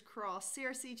fingers crossed.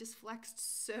 CRC just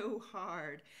flexed so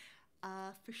hard.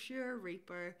 For sure,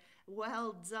 Reaper.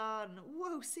 Well done.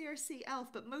 Whoa, CRC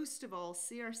Elf. But most of all,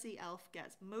 CRC Elf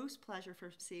gets most pleasure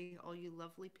for seeing all you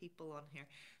lovely people on here.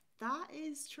 That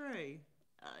is true.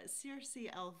 CRC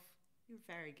Elf, you're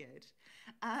very good.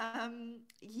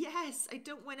 Yes, I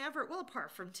don't win ever. Well,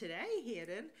 apart from today,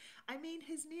 Hayden. I mean,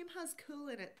 his name has cool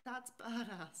in it. That's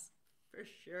badass. For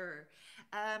sure.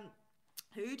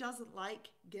 Who doesn't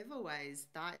like giveaways?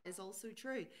 That is also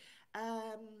true.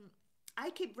 I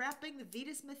keep repping the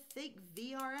Vetus Mythique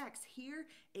VRX here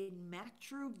in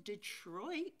Metro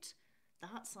Detroit.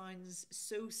 That sounds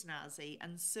so snazzy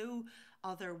and so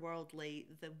otherworldly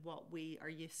than what we are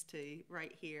used to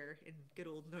right here in good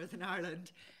old Northern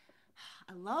Ireland.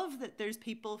 I love that there's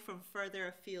people from further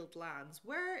afield lands.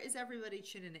 Where is everybody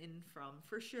tuning in from?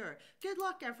 For sure. Good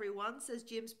luck, everyone, says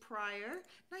James Pryor.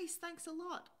 Nice, thanks a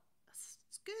lot.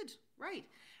 It's good, right?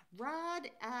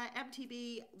 Rad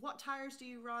MTB, what tires do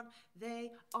you run?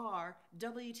 They are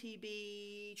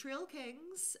WTB Trail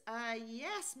Kings.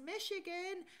 Yes,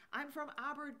 Michigan. I'm from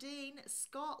Aberdeen,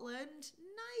 Scotland.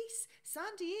 Nice.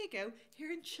 San Diego,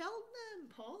 here in Cheltenham.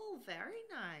 Paul, very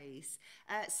nice.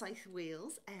 South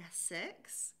Wales,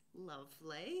 Essex.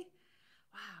 Lovely.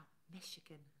 Wow,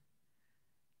 Michigan.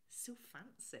 So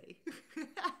fancy.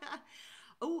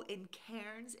 Oh, in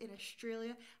Cairns in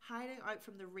Australia, hiding out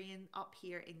from the rain up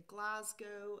here in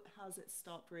Glasgow. Has it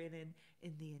stopped raining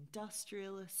in the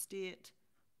industrial estate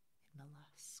in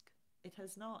Mollusk? It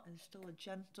has not. There's still a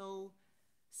gentle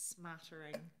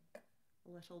smattering, a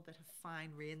little bit of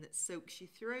fine rain that soaks you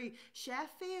through.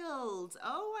 Sheffield.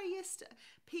 Oh, I used to.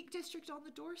 Peak District on the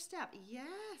doorstep.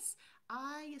 Yes,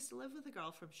 I used to live with a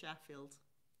girl from Sheffield.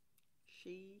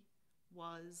 She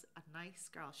was a nice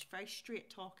girl. She's very straight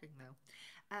talking though.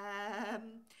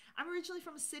 I'm originally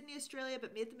from Sydney, Australia,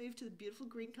 but made the move to the beautiful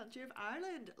green country of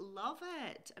Ireland. Love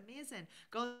it. Amazing.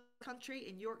 Golf country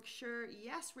in Yorkshire.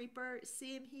 Yes, Reaper.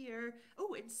 Same here.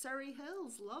 Oh, in Surrey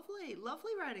Hills. Lovely.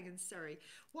 Lovely riding in Surrey.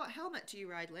 What helmet do you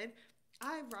ride, Lynn?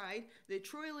 I ride the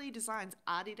Troy Lee Designs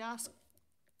Adidas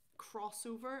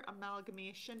crossover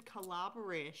amalgamation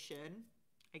collaboration,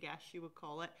 I guess you would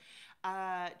call it.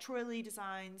 Troy Lee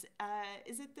Designs,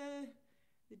 is it the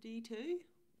D2?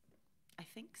 I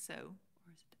think so.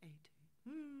 Or is it the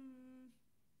A2?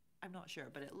 I'm not sure,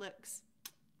 but it looks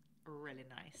really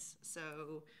nice.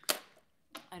 So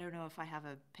I don't know if I have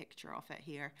a picture of it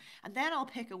here. And then I'll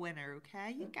pick a winner,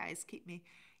 okay? You guys keep me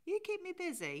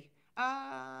busy.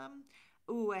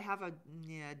 Oh, I have a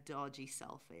dodgy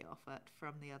selfie of it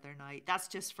from the other night. That's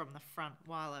just from the front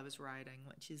while I was riding,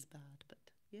 which is bad, but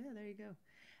yeah, there you go.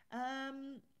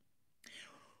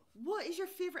 What is your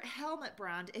favorite helmet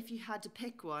brand if you had to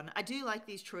pick one? I do like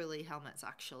these Troy Lee helmets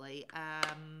actually.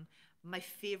 My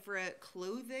favorite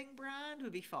clothing brand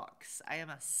would be Fox. I am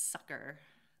a sucker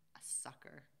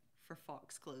for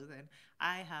Fox clothing.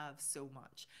 I have so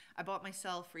much. I bought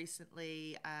myself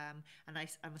recently, and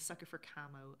I'm a sucker for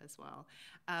camo as well.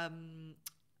 I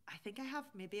think I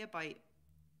have maybe about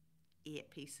 8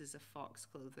 pieces of Fox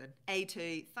clothing.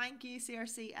 A2, thank you,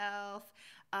 CRC Elf.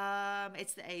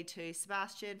 It's the A2.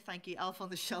 Sebastian, thank you. Elf on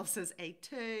the Shelf says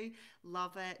A2.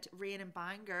 Love it. Rain and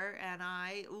Bangor, and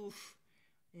oof.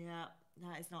 Yeah,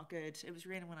 that is not good. It was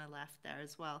raining when I left there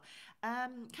as well.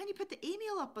 Can you put the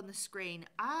email up on the screen?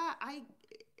 I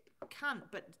can't,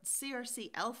 but CRC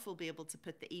Elf will be able to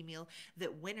put the email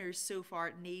that winners so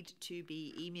far need to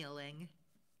be emailing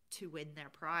to win their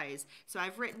prize. So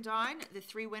I've written down the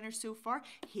 3 winners so far: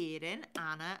 Hayden,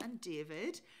 Anna, and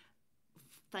David.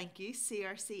 Thank you,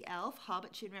 CRC Elf, hub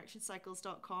at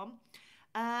chainreactioncycles.com.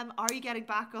 Are you getting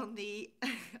back on the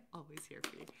always here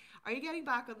for you? Are you getting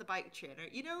back on the bike trainer?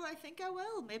 You know, I think I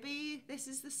will. Maybe this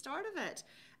is the start of it.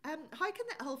 How can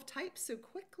the elf type so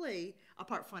quickly?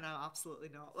 Apart from now, absolutely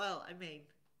not. Well, I mean,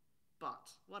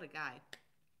 but what a guy.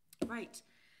 Right,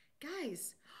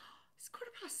 guys, it's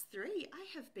 3:15. I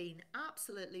have been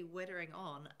absolutely wittering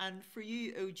on, and for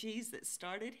you OGs that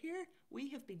started here, we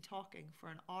have been talking for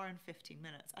an hour and 15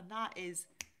 minutes, and that is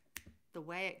the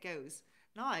way it goes.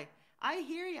 Now, I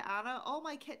hear you, Anna. All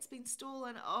my kit's been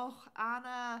stolen. Oh,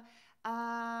 Anna.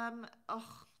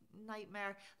 Oh,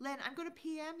 nightmare. Lynn, I'm going to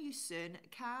PM you soon.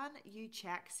 Can you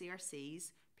check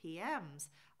CRC's PMs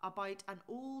about an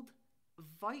old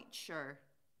voucher?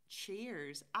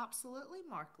 Cheers. Absolutely,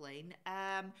 Mark Lane.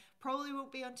 Probably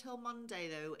won't be until Monday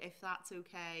though, if that's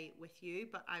okay with you,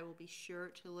 but I will be sure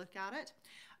to look at it.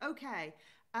 Okay.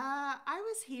 I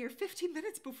was here 15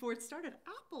 minutes before it started.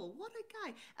 Apple, what a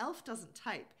guy. Elf doesn't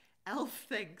type. Elf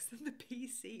thinks and the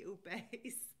PC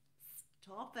obeys.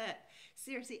 Stop it.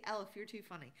 Seriously, Elf, you're too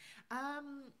funny.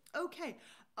 Okay.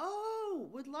 Oh,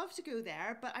 would love to go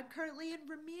there, but I'm currently in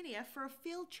Romania for a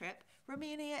field trip.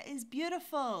 Romania is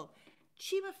beautiful.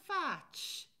 Ci mi fac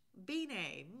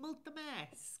bene,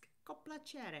 mulțumesc, cu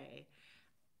piacere.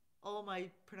 All my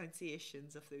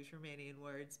pronunciations of those Romanian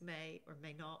words may or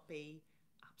may not be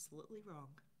absolutely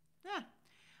wrong. Yeah.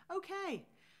 Okay.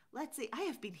 Let's see. I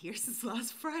have been here since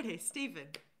last Friday. Stephen,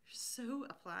 you're so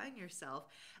applying yourself.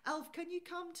 Elf, can you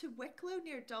come to Wicklow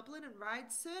near Dublin and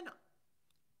ride soon?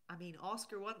 I mean,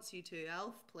 Oscar wants you to,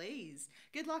 Elf, please.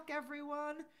 Good luck,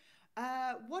 everyone.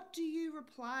 What do you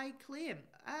reply claim?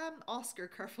 Oscar,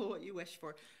 careful what you wish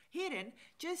for. Hayden,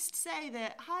 just say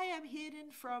that, hi, I'm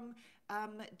Hayden from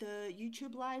the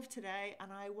YouTube live today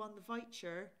and I won the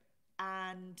voucher,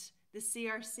 and the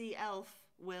CRC elf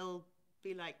will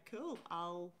be like, cool,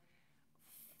 I'll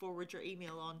forward your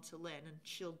email on to Lynn and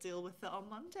she'll deal with it on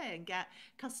Monday and get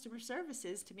customer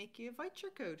services to make you a voucher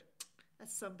code.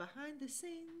 That's some behind the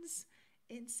scenes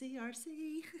in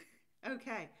CRC.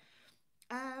 Okay.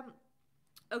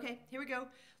 Okay, here we go.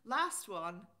 Last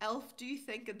one. Elf, do you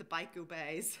think and the bike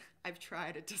obeys? I've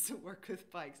tried, it doesn't work with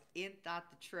bikes. Ain't that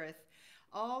the truth?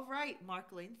 All right,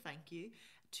 Marceline, thank you.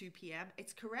 2 p.m.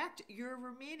 It's correct. Your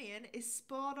Romanian is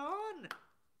spot on.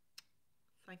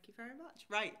 Thank you very much.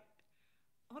 Right.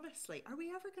 Honestly, are we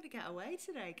ever going to get away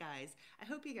today, guys? I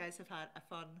hope you guys have had a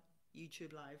fun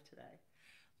YouTube live today.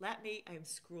 I'm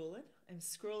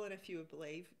scrolling if you would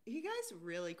believe. You guys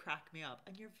really crack me up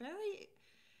and you're very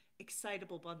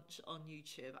excitable bunch on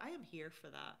YouTube. I am here for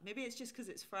that. Maybe it's just because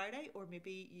it's Friday, or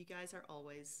maybe you guys are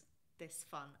always this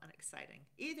fun and exciting.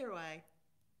 Either way,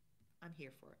 I'm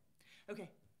here for it.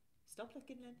 Okay, stop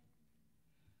looking in.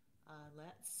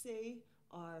 Let's see.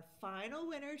 Our final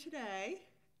winner today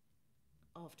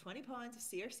of £20 of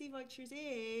CRC vouchers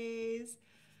is...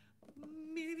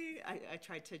 I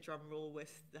tried to drum roll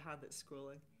with the hand that's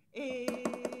scrolling.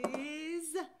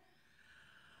 Is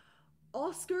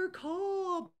Oscar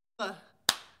Cobb.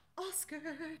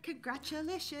 Oscar,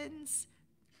 congratulations.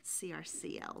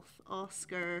 CRC elf,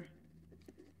 Oscar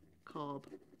Cobb.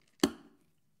 Look at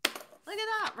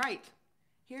that. Right.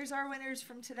 Here's our winners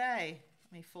from today.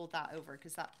 Let me fold that over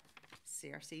because that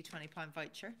CRC £20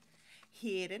 voucher.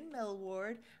 Hayden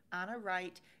Millward, Anna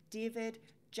Wright, David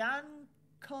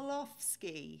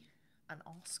Jankolowski, and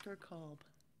Oscar Cobb.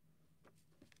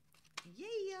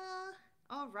 Yeah.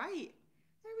 All right.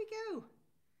 There we go.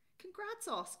 Congrats,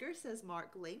 Oscar, says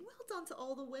Mark Lane. Well done to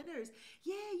all the winners.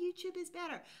 Yeah, YouTube is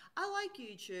better. I like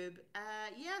YouTube.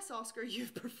 Yes, Oscar,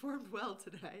 you've performed well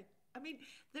today. I mean,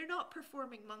 they're not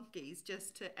performing monkeys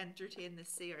just to entertain the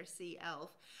CRC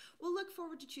elf. We'll look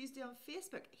forward to Tuesday on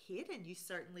Facebook. Hayden, you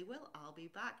certainly will. I'll be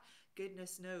back.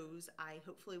 Goodness knows, I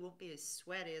hopefully won't be as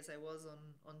sweaty as I was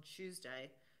on Tuesday.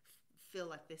 Feel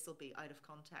like this will be out of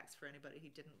context for anybody who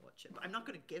didn't watch it, but I'm not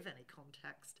going to give any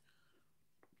context.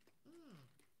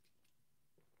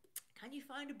 Can you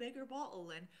find a bigger bottle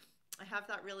then? I have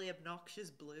that really obnoxious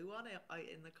blue one out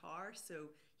in the car, so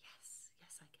yes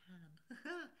I can.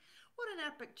 What an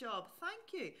epic job,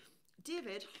 thank you.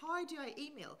 David, how do I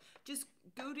email? Just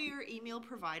go to your email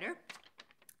provider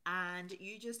and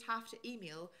you just have to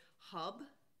email hub,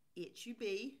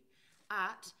 H-U-B,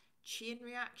 at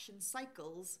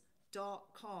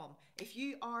chainreactioncycles.com. If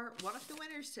you are one of the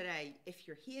winners today, if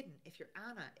you're Hayden, if you're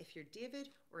Anna, if you're David,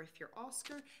 or if you're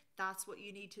Oscar, that's what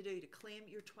you need to do to claim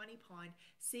your £20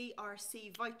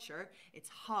 CRC voucher. It's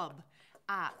hub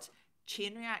at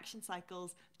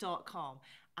chainreactioncycles.com,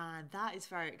 and that is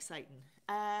very exciting.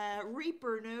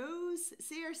 Reaper knows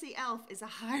CRC elf is a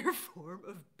higher form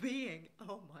of being.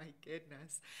 Oh my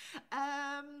goodness.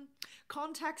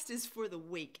 Context is for the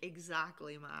week.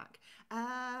 Exactly, Mac.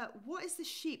 What is the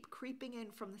sheep creeping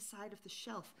in from the side of the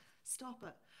shelf? Stop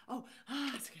it. Oh,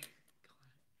 it's okay. Go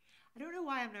on. I don't know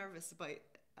why I'm nervous about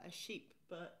a sheep,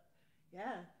 but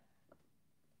yeah.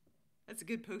 That's a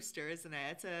good poster, isn't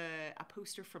it? It's a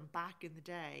poster from back in the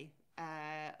day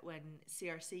when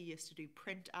CRC used to do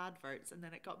print adverts and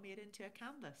then it got made into a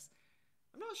canvas.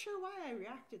 I'm not sure why I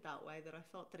reacted that way, that I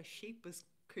thought that a sheep was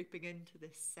creeping into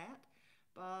this set,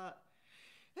 but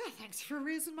yeah, thanks for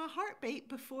raising my heartbeat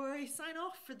before I sign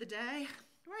off for the day.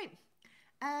 Right,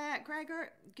 Gregor,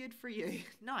 good for you.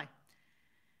 Now,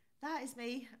 that is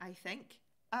me, I think.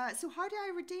 So how do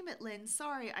I redeem it, Lynn?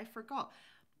 Sorry, I forgot.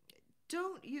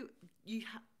 Don't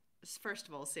first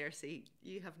of all, Cersei,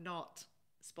 you have not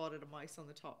spotted a mouse on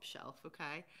the top shelf,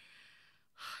 okay?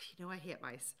 You know I hate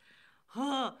mice.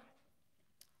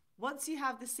 Once you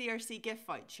have the CRC gift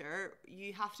voucher,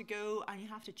 you have to go and you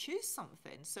have to choose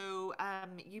something. So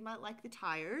you might like the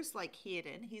tires, like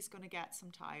Hayden, he's going to get some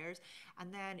tires.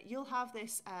 And then you'll have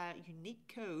this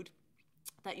unique code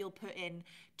that you'll put in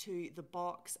to the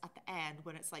box at the end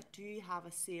when it's like, do you have a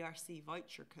CRC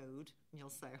voucher code? And you'll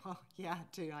say, oh yeah,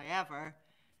 do I ever?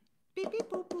 Beep, beep,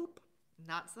 boop, boop. And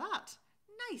that's that.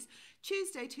 Nice.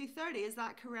 Tuesday, 2:30, is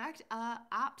that correct?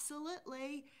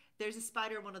 Absolutely. There's a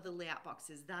spider in one of the layout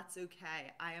boxes. That's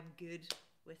okay. I am good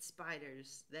with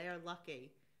spiders. They are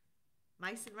lucky.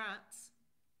 Mice and rats,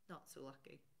 not so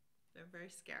lucky. They're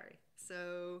very scary.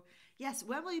 So, yes,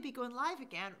 when will you be going live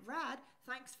again? Rad,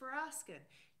 thanks for asking.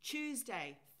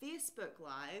 Tuesday, Facebook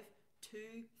Live,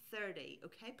 2:30.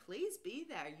 Okay, please be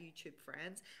there, YouTube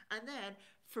friends. And then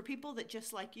for people that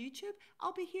just like YouTube,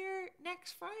 I'll be here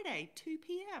next Friday, 2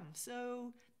 p.m.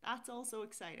 So that's also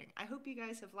exciting. I hope you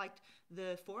guys have liked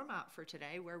the format for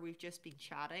today where we've just been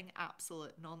chatting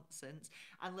absolute nonsense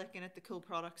and looking at the cool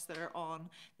products that are on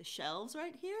the shelves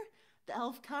right here. The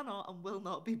elf cannot and will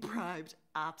not be bribed.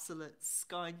 Absolute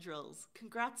scoundrels.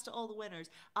 Congrats to all the winners.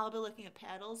 I'll be looking at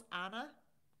pedals. Anna,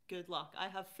 good luck. I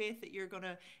have faith that you're going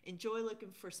to enjoy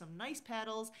looking for some nice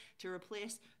pedals to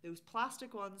replace those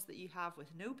plastic ones that you have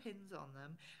with no pins on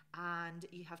them. And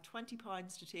you have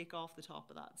 £20 to take off the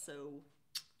top of that. So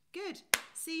good.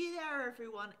 See you there,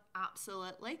 everyone.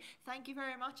 Absolutely. Thank you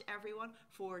very much, everyone,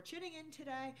 for tuning in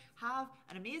today. Have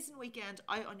an amazing weekend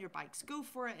out on your bikes. Go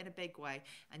for it in a big way.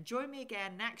 And join me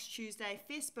again next Tuesday,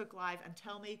 Facebook Live, and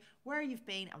tell me where you've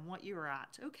been and what you were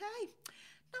at. Okay.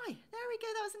 Now, there we go.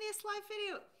 That was an Ace Live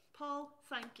video. Paul,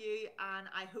 thank you. And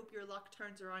I hope your luck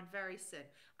turns around very soon.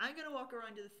 I'm going to walk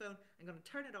around to the phone. I'm going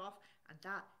to turn it off. And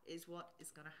that is what is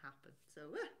going to happen. So,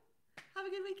 have a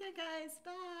good weekend, guys.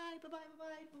 Bye. Bye-bye.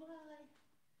 Bye-bye. Bye-bye.